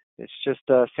 It's just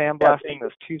sandblasting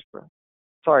those tooth sprues.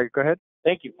 Sorry, go ahead.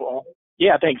 Thank you, Paul.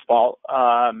 Yeah, thanks, Paul.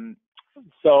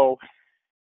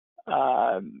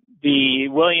 The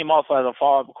William also has a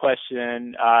follow-up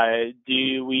question.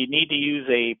 Do we need to use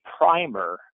a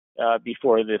primer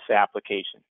before this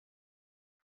application?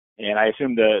 And I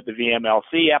assume the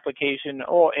VMLC application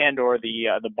or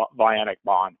the Bionic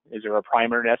bond. Is there a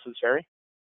primer necessary?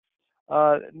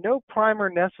 No primer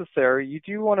necessary. You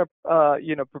do want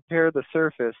to, prepare the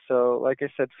surface. So, like I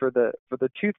said, for the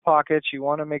tooth pockets, you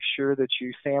want to make sure that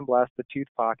you sandblast the tooth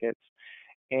pockets.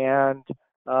 And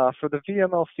for the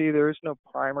VMLC, there is no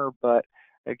primer, but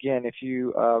again, if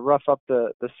you rough up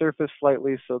the surface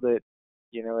slightly so that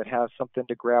it has something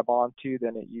to grab onto,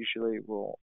 then it usually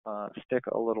will stick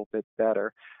a little bit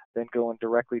better than going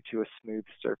directly to a smooth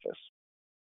surface.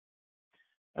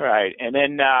 All right, and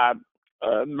then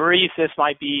Maurice, this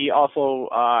might be also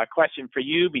a question for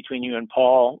you, between you and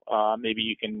Paul. Maybe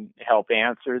you can help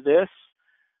answer this.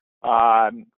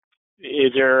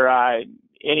 Is there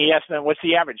any estimate? What's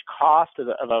the average cost of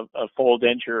a full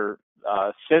denture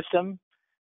system?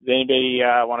 Does anybody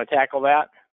want to tackle that?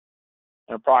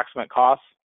 An approximate cost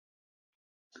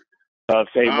of,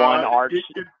 say, one arch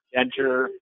denture?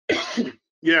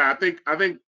 Yeah, I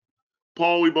think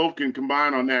Paul, we both can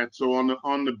combine on that. So on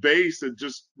the base, it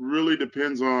just really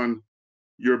depends on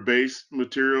your base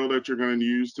material that you're going to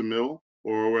use to mill,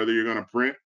 or whether you're going to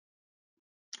print.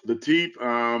 The teeth,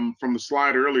 from the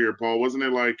slide earlier, Paul, wasn't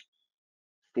it like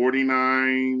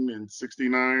 49 and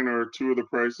 69 are two of the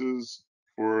prices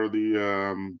for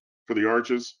the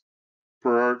arches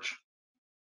per arch?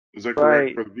 Is that correct,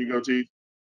 Right. for the Vigo teeth?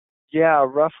 Yeah,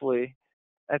 roughly.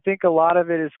 I think a lot of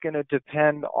it is going to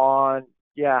depend on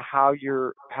how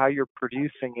you're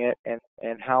producing it,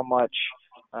 and how much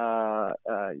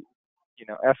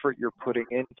effort you're putting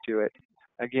into it.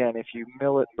 Again, if you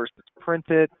mill it versus print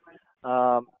it,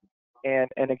 and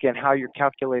again, how you're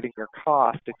calculating your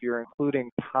cost. If you're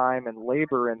including time and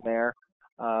labor in there,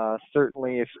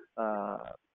 certainly if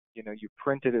you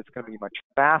print it, it's going to be much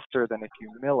faster than if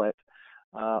you mill it.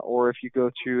 Or if you go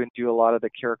through and do a lot of the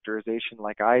characterization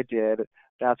like I did,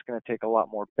 that's going to take a lot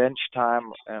more bench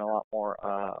time and a lot more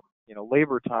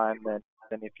labor time than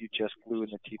if you just glue in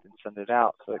the teeth and send it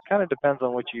out. So it kind of depends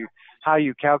on how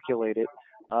you calculate it.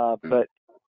 But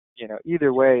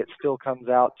either way, it still comes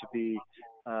out to be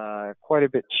quite a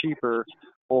bit cheaper,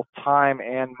 both time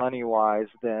and money wise,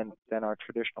 than our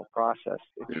traditional process.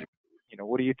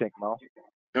 What do you think, Mo?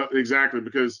 Exactly,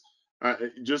 because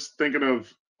just thinking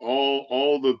of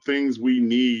all the things we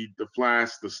need, the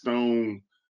flask, the stone,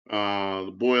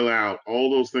 the boil out, all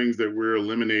those things that we're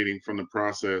eliminating from the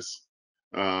process,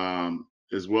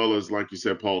 as well as, like you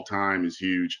said, Paul, time is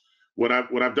huge. What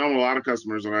I've done with a lot of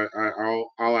customers, and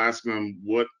I'll ask them,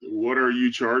 what are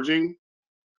you charging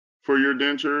for your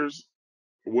dentures?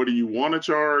 What do you want to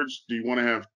charge? Do you want to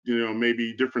have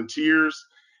maybe different tiers?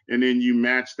 And then you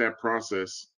match that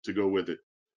process to go with it.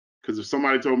 Because if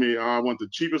somebody told me, oh, I want the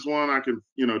cheapest one I can,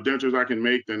 dentures I can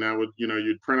make, then that would,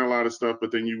 you'd print a lot of stuff,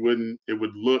 but then it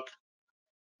would look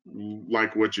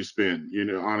like what you spend,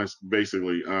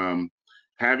 basically.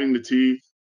 Having the teeth,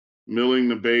 milling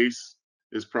the base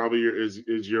is probably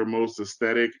is your most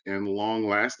aesthetic and long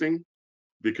lasting,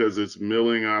 because it's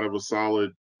milling out of a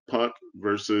solid puck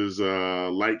versus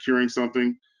light curing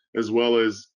something, as well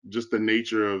as just the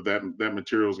nature of that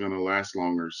material is going to last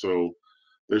longer. So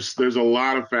there's a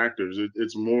lot of factors.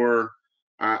 It's more,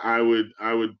 I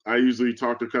usually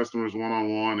talk to customers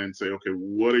one-on-one and say, okay,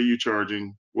 what are you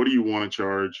charging? What do you want to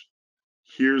charge?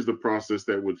 Here's the process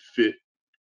that would fit,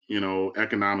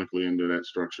 economically into that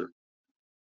structure.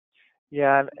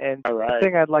 Yeah, and All right. the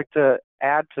thing I'd like to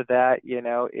add to that,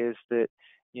 is that,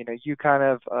 you kind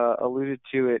of alluded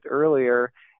to it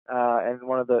earlier, and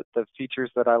one of the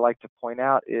features that I like to point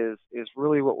out is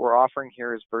really what we're offering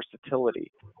here is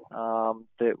versatility.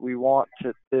 That we want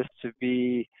this to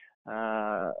be,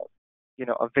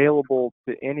 available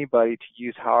to anybody to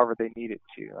use however they need it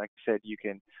to. Like I said, you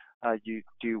can you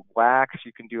do wax,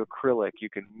 you can do acrylic, you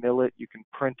can mill it, you can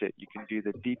print it, you can do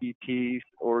the DBT,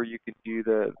 or you can do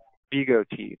the Vigo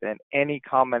teeth, and any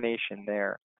combination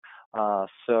there.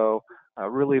 So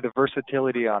really the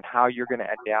versatility on how you're going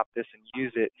to adapt this and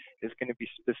use it is going to be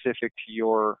specific to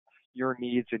your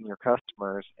needs and your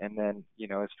customers. And then,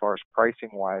 as far as pricing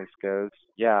wise goes,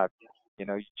 you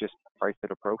just price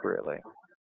it appropriately.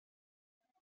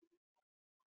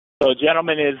 So,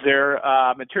 gentlemen, is there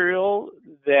material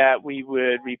that we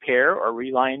would repair or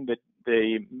reline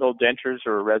the milled dentures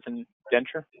or resin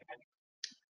denture?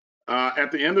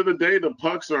 At the end of the day, the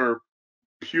pucks are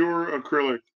pure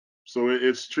acrylic, so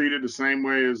it's treated the same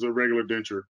way as a regular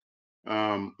denture.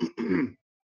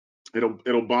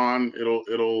 It'll bond. It'll.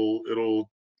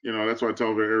 That's why I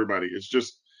tell everybody, it's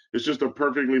just a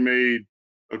perfectly made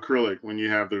acrylic when you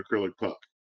have the acrylic puck.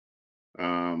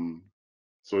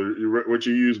 So what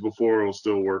you used before will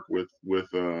still work with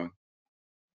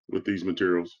these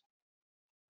materials.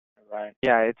 Right.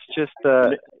 Yeah, it's just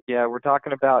yeah, we're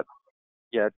talking about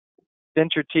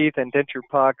denture teeth and denture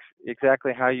pucks,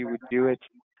 exactly how you would do it.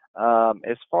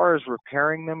 As far as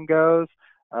repairing them goes,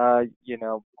 you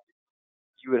know,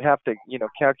 you would have to, you know,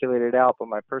 calculate it out, but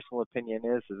my personal opinion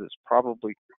is it's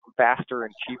probably faster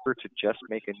and cheaper to just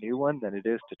make a new one than it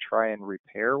is to try and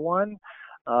repair one.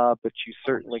 But you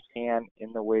certainly can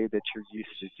in the way that you're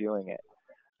used to doing it.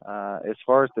 As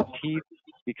far as the teeth,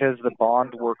 because the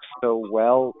bond works so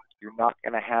well, you're not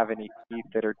going to have any teeth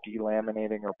that are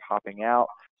delaminating or popping out.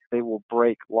 They will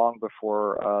break long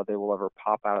before they will ever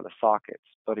pop out of the sockets.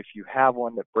 But if you have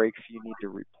one that breaks, you need to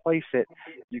replace it.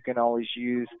 You can always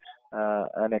use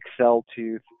an Excel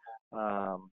tooth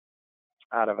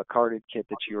out of a carded kit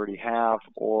that you already have,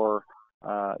 or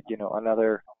you know,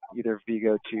 another either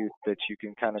Vigo tooth that you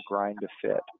can kind of grind to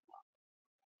fit.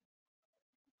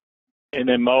 And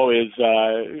then Mo, is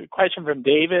a question from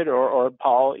David or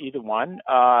Paul, either one.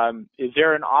 Is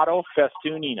there an auto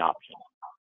festooning option?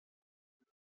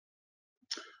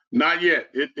 Not yet.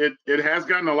 It has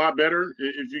gotten a lot better.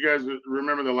 If you guys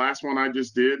remember the last one I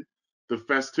just did, the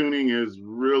festooning is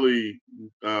really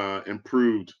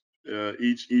improved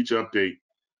each update.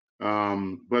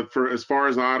 But for as far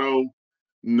as auto,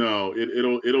 no,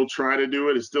 it'll try to do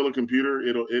it. It's still a computer.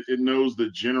 It knows the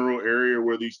general area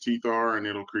where these teeth are, and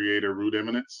it'll create a root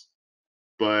eminence.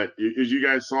 But as you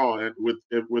guys saw,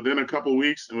 within a couple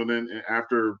weeks, and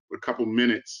after a couple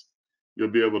minutes,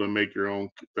 you'll be able to make your own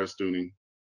festooning.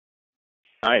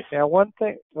 Nice. Yeah, one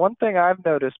thing I've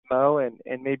noticed, Mo,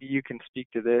 and maybe you can speak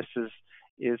to this,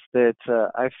 is that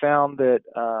I found that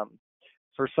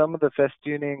for some of the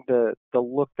festooning, the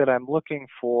look that I'm looking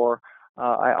for,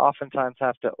 I oftentimes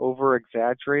have to over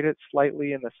exaggerate it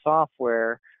slightly in the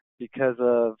software because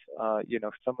of you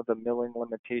know, some of the milling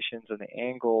limitations and the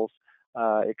angles.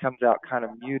 It comes out kind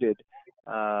of muted.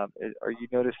 Are you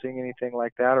noticing anything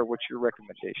like that, or what's your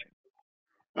recommendation?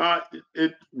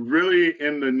 It really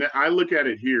I look at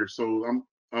it here. So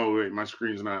oh wait, my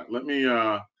screen's not. Let me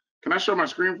can I show my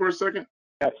screen for a second?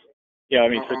 Yes. Yeah,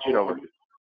 let me switch it over.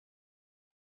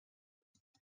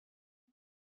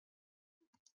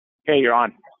 Okay, you're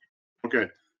on. Okay.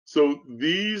 So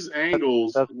these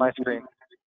angles. That's my screen.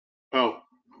 Oh,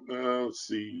 let's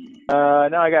see. No,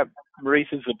 I got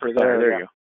Maurice's the presenter. There you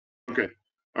go. Okay.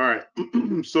 All right.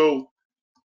 So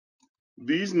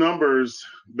these numbers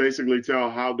basically tell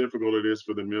how difficult it is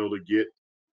for the mill to get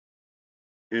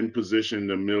in position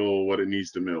to mill what it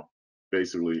needs to mill,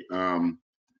 basically.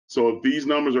 So if these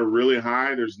numbers are really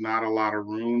high, there's not a lot of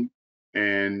room,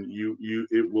 and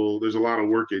there's a lot of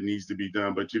work that needs to be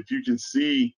done. But if you can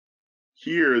see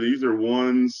here, these are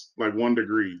ones like 1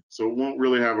 degree, so it won't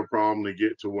really have a problem to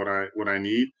get to what I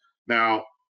need. Now,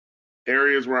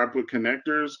 areas where I put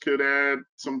connectors could add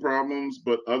some problems,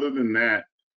 but other than that,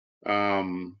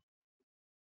 I've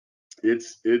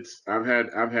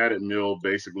had it milled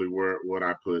basically what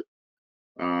I put.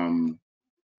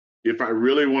 If I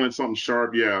really wanted something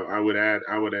sharp, yeah, I would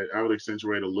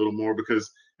accentuate a little more, because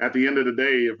at the end of the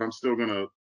day, if I'm still gonna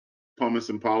pumice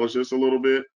and polish this a little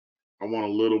bit, I want a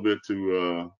little bit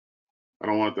to I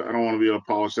don't want to be able to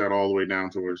polish that all the way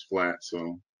down to where it's flat.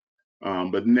 So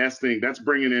but nesting, that's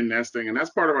bringing in nesting, and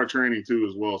that's part of our training too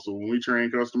as well. So when we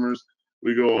train customers,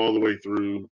 we go all the way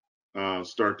through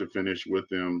start to finish with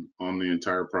them on the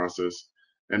entire process.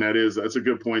 And that's a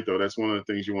good point though. That's one of the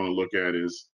things you want to look at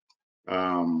is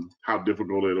how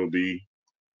difficult it'll be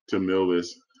to mill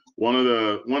this.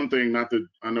 One thing, not that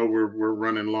I know we're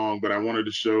running long, but I wanted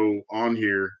to show on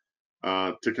here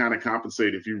to kind of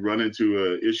compensate if you run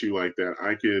into an issue like that.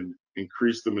 I could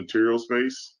increase the material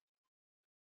space,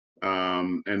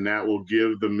 and that will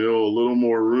give the mill a little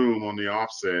more room on the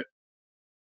offset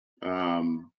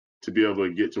to be able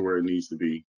to get to where it needs to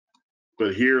be.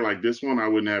 But here, like this one, I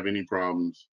wouldn't have any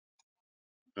problems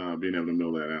being able to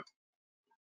mill that out.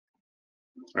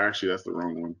 Actually, that's the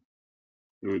wrong one.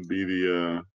 It would be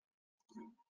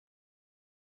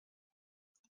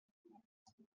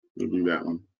it would be that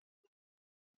one.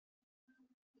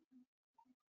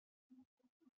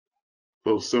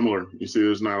 So similar. You see,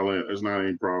 there's not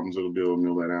any problems. It'll be able to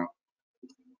mill that out.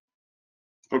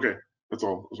 Okay, that's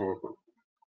all. That's all.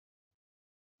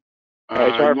 So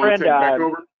our friend, take back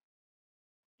over?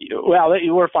 Well,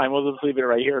 we're fine. We'll just leave it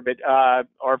right here. But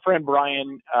our friend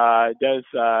Brian does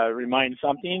remind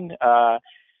something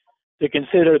to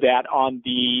consider, that on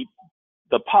the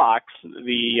pucks,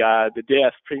 the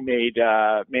disc pre-made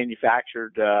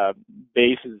manufactured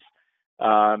bases,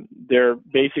 they're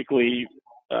basically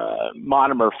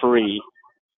monomer free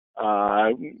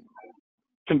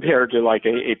compared to like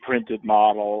a printed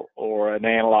model or an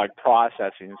analog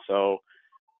processing. So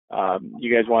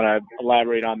You guys want to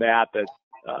elaborate on that? That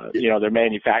they're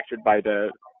manufactured by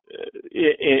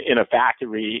in a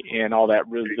factory, and all that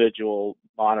residual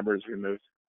monomer is removed.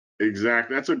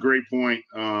 Exactly. That's a great point.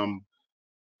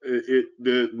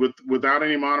 Without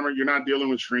any monomer, you're not dealing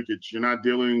with shrinkage. You're not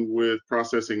dealing with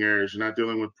processing errors. You're not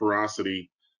dealing with porosity.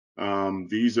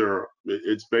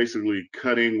 It's basically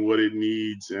cutting what it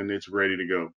needs and it's ready to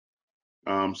go.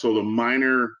 So the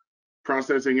minor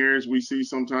processing errors we see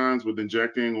sometimes with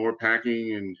injecting or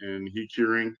packing and heat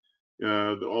curing,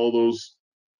 all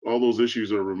those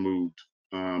issues are removed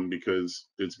because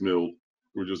it's milled.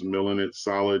 We're just milling it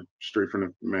solid, straight from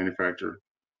the manufacturer.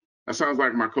 That sounds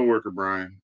like my coworker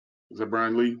Brian. Is that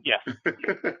Brian Lee? Yes.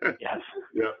 Yes.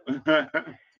 Yeah.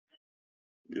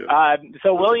 Yeah.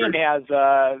 So William has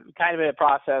kind of a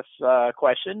process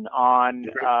question on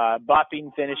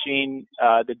buffing, finishing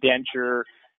the denture.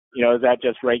 Is that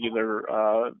just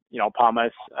regular,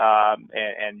 pumice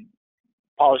and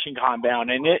polishing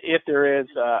compound? And if there is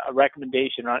a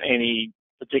recommendation on any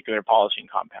particular polishing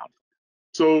compound.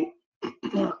 So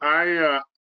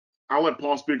I'll let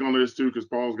Paul speak on this too, because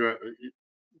Paul's got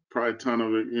probably a ton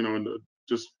of it,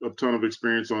 just a ton of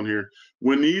experience on here.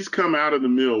 When these come out of the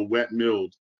mill, wet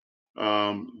milled,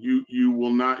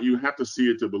 you have to see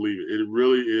it to believe it. It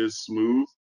really is smooth.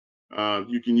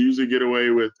 You can usually get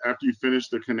away with, after you finish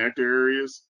the connector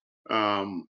areas,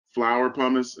 flour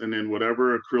pumice, and then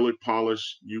whatever acrylic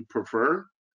polish you prefer.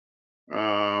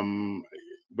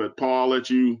 But Paul,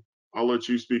 I'll let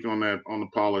you speak on that, on the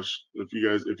polish. If you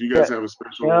guys have a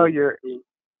special. No,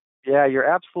 you're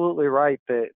absolutely right.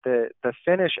 The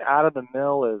finish out of the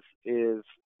mill is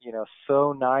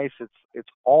so nice. It's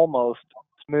almost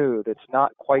smooth. It's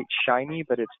not quite shiny,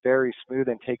 but it's very smooth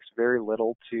and takes very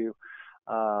little to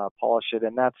polish it.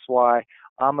 And that's why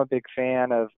I'm a big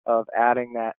fan of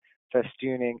adding that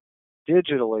festooning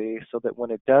digitally, so that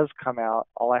when it does come out,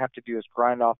 all I have to do is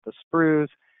grind off the sprues,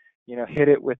 hit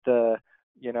it with the,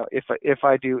 if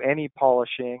I do any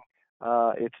polishing,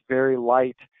 it's very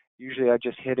light. Usually I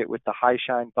just hit it with the high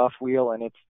shine buff wheel and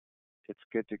it's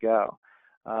good to go.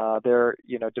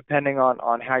 Depending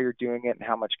on how you're doing it and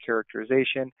how much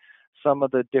characterization, some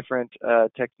of the different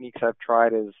techniques I've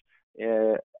tried is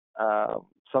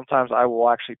sometimes I will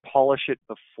actually polish it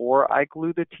before I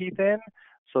glue the teeth in,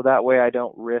 so that way I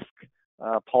don't risk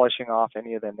polishing off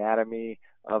any of the anatomy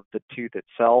of the tooth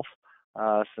itself,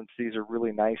 since these are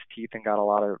really nice teeth and got a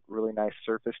lot of really nice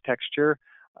surface texture.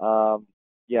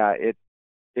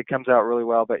 It comes out really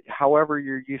well. But however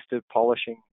you're used to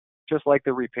polishing, just like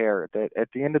the repair, that at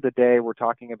the end of the day, we're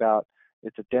talking about,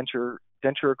 it's a denture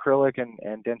acrylic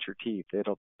and denture teeth.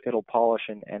 It'll polish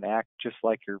and act just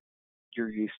like you're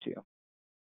used to.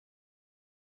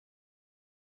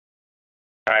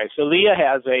 All right. So Leah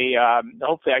has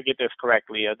hopefully I get this correct,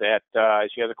 Leah, that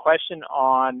she has a question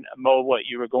on, Mo, what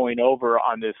you were going over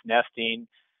on this nesting.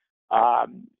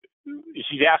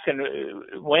 She's asking,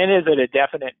 when is it a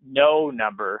definite no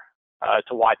number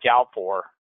to watch out for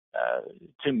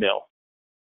to mill?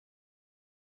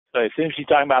 So I assume she's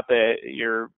talking about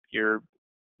your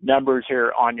numbers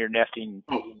here on your nesting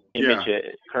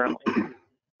image currently.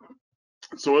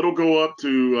 So it'll go up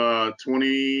to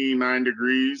 29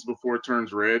 degrees before it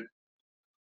turns red.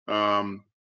 It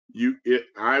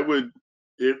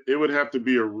would have to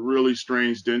be a really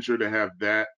strange denture to have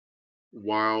that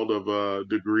wild of a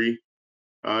degree.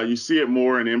 You see it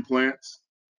more in implants,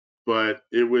 but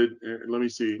it would, let me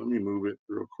move it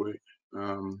real quick.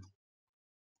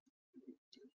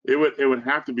 It would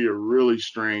have to be a really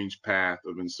strange path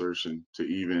of insertion to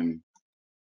even,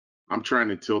 I'm trying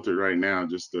to tilt it right now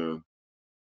just to,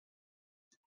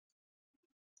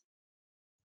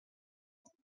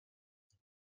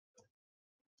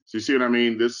 so you see what I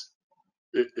mean?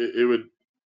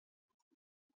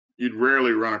 You'd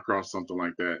rarely run across something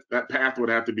like that. That path would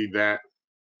have to be that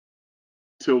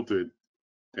tilted,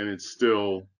 and it's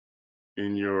still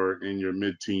in your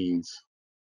mid-teens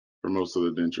for most of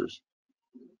the dentures.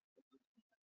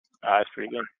 That's pretty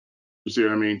good. You see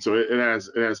what I mean? So it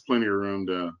has plenty of room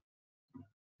to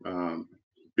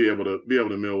be able to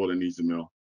mill what it needs to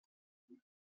mill.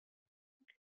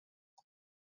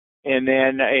 And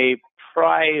then a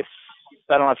price.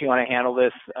 I don't know if you want to handle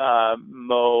this,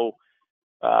 Mo.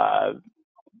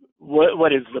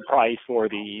 What is the price for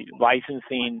the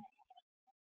licensing?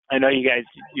 I know you guys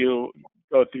do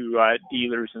go through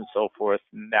dealers and so forth,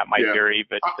 and that might vary.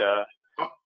 But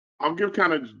I'll give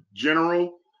kind of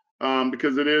general,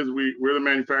 because we're the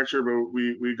manufacturer, but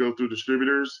we go through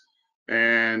distributors,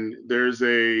 and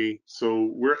so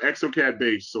we're exocad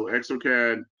based. So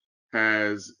exocad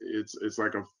has it's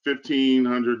like a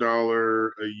 $1,500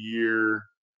 a year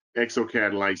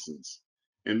exocad license.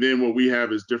 And then what we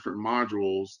have is different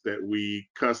modules that we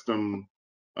custom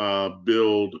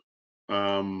build.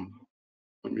 I'll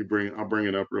bring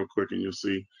it up real quick and you'll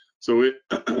see. So it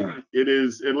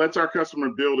lets our customer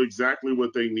build exactly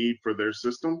what they need for their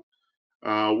system.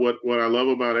 What I love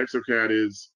about exocad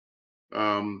is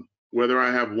whether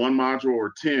I have one module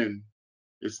or 10,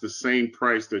 it's the same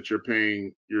price that you're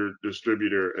paying your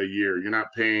distributor a year. You're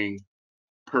not paying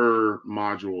per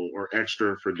module or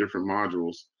extra for different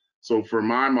modules. So for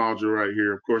my module right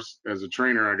here, of course, as a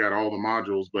trainer, I got all the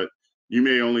modules, but you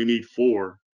may only need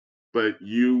 4, but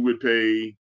you would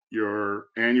pay your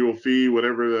annual fee,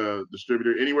 whatever the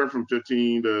distributor, anywhere from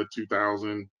 15 to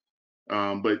 2,000.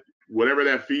 But whatever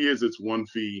that fee is, it's one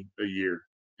fee a year.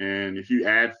 And if you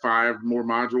add 5 more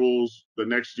modules the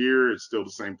next year, it's still the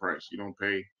same price. You don't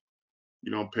pay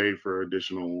for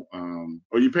additional,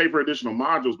 or you pay for additional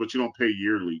modules, but you don't pay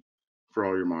yearly for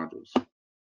all your modules.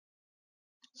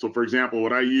 So for example,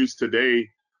 what I used today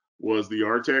was the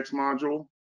RTX module,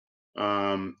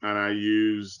 and I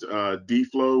used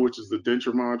D-Flow, which is the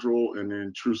denture module, and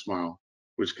then True Smile,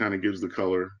 which kind of gives the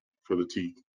color for the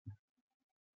teeth.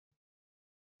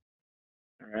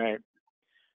 All right.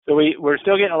 So we're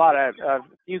still getting a lot of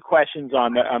few questions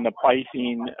on the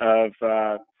pricing of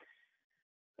a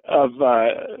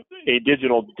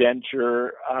digital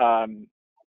denture.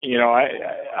 You know,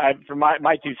 I from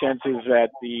my 2 cents is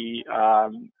that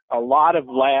a lot of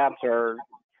labs are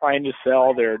trying to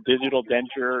sell their digital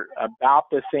denture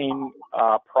about the same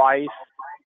price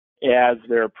as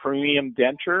their premium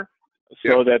denture,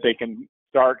 so that they can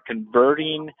start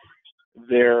converting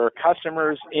their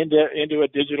customers into a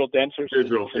digital denture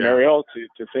scenario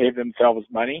to save themselves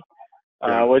money.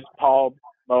 What's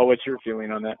your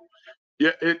feeling on that?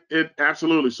 Yeah, it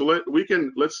absolutely. So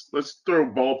let's throw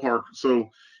ballpark. So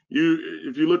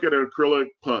if you look at an acrylic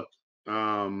puck,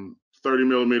 30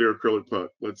 millimeter acrylic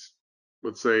puck, let's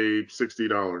say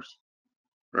 $60,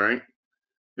 right?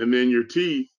 And then your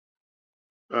teeth,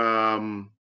 I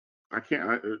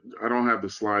don't have the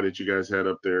slide that you guys had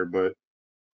up there, but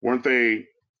weren't they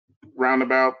round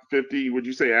about 50? Would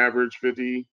you say average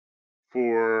 50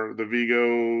 for the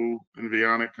Vigo and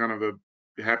Vionic, kind of the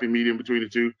happy medium between the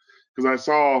two? Because I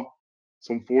saw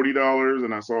some $40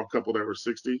 and I saw a couple that were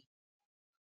 60.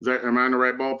 Am I in the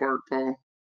right ballpark, Paul?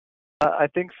 I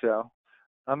think so.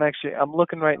 I'm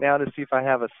looking right now to see if I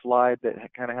have a slide that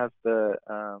kind of has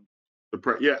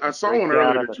yeah, I saw one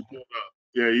earlier that you pulled up.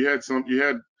 Yeah, you had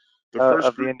the first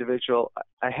of the individual.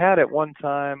 I had at one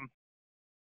time.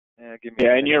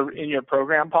 In your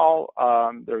program, Paul,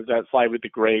 there was that slide with the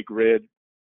gray grid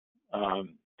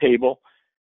table.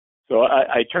 So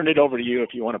I turned it over to you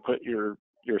if you want to put your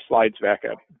slides back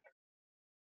up.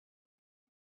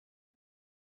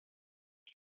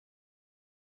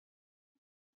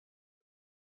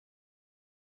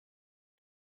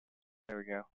 There we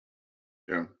go.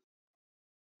 Yeah.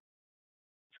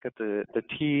 It's got the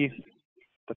teeth,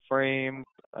 the frame.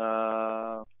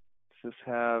 Does this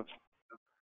have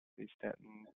these? I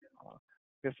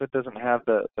guess it doesn't have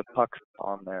the pucks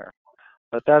on there.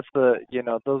 But that's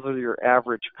those are your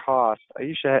average costs. I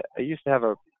used to have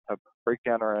a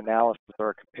breakdown or analysis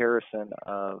or a comparison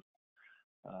of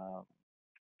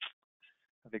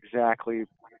exactly,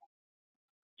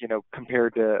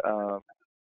 compared to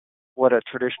what a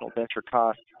traditional denture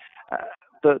costs.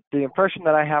 The impression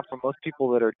that I have from most people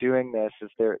that are doing this is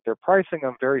they're pricing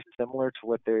them very similar to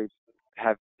what they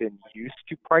have been used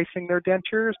to pricing their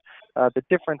dentures. The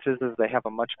difference is they have a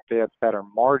much better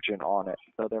margin on it,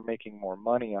 so they're making more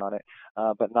money on it,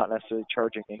 but not necessarily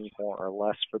charging any more or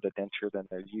less for the denture than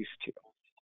they're used to,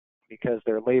 because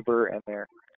their labor and their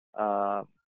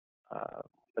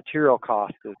material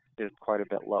cost is quite a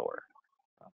bit lower.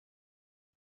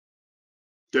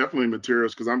 Definitely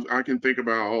materials, because I can think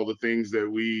about all the things that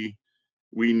we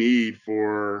need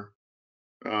for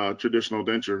traditional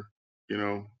denture.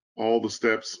 All the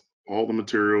steps, all the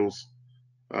materials,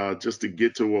 just to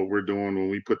get to what we're doing when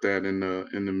we put that in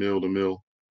the mill to mill.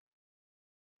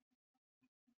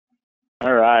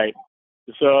 All right.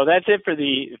 So that's it for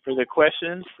the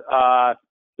questions.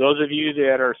 Those of you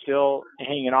that are still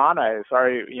hanging on,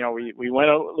 sorry, we went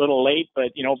a little late,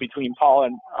 but between Paul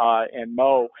and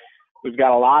Mo, we've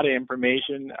got a lot of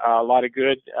information, a lot of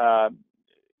good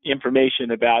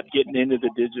information about getting into the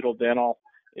digital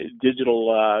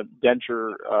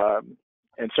denture,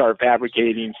 and start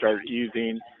fabricating, start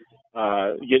using,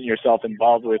 getting yourself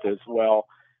involved with as well.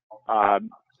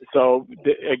 So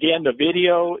again, the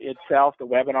video itself, the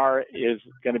webinar, is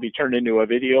going to be turned into a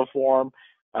video form.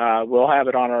 We'll have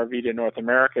it on our VITA North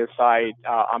America site.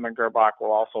 Amann Girrbach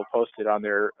will also post it on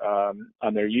their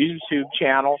YouTube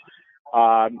channel.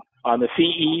 On the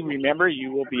CE, remember,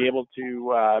 you will be able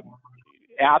to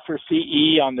ask for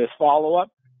CE on this follow-up.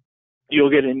 You'll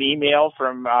get an email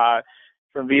from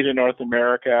VITA North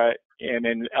America and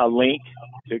then a link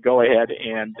to go ahead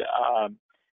and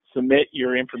submit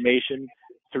your information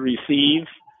to receive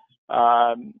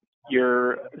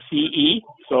your CE.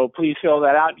 So please fill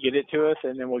that out, get it to us,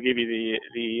 and then we'll give you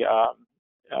the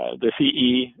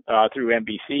CE through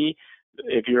NBC.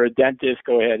 If you're a dentist,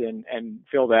 go ahead and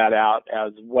fill that out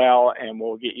as well, and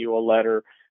we'll get you a letter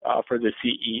for the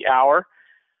CE hour.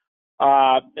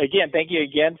 Again, thank you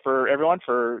again for everyone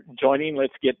for joining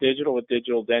Let's Get Digital with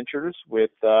Digital Dentures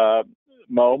with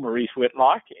Mo, Maurice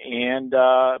Whitlock, and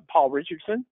Paul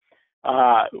Richardson.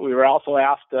 We were also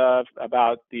asked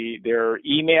about their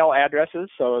email addresses,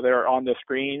 so they're on the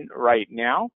screen right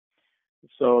now.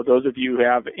 So those of you who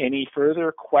have any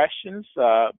further questions,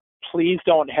 please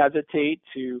don't hesitate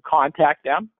to contact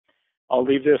them. I'll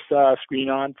leave this screen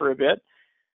on for a bit.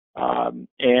 And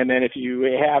then if you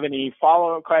have any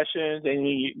follow-up questions,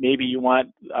 maybe you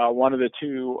want one of the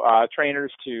two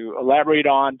trainers to elaborate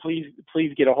on,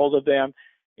 please get a hold of them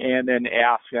and then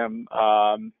ask them,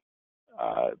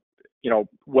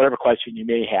 whatever question you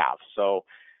may have. So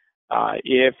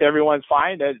if everyone's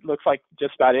fine, that looks like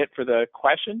just about it for the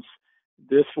questions.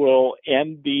 This will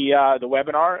end the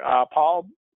webinar. Paul,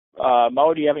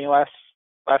 Mo, do you have any last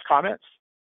comments?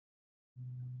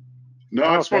 No,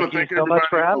 I just want to thank everybody so much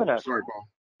for having us. Sorry, Paul.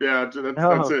 Yeah,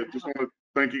 that's it. Just want to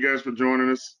thank you guys for joining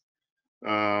us.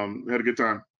 Had a good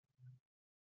time.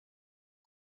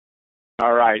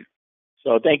 All right.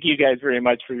 So thank you guys very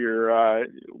much for your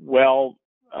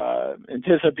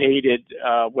anticipated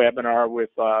webinar with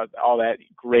all that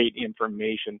great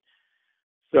information.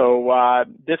 So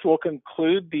this will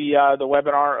conclude the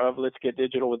webinar of Let's Get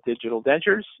Digital with Digital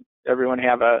Dentures. Everyone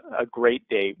have a great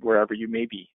day wherever you may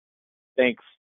be. Thanks.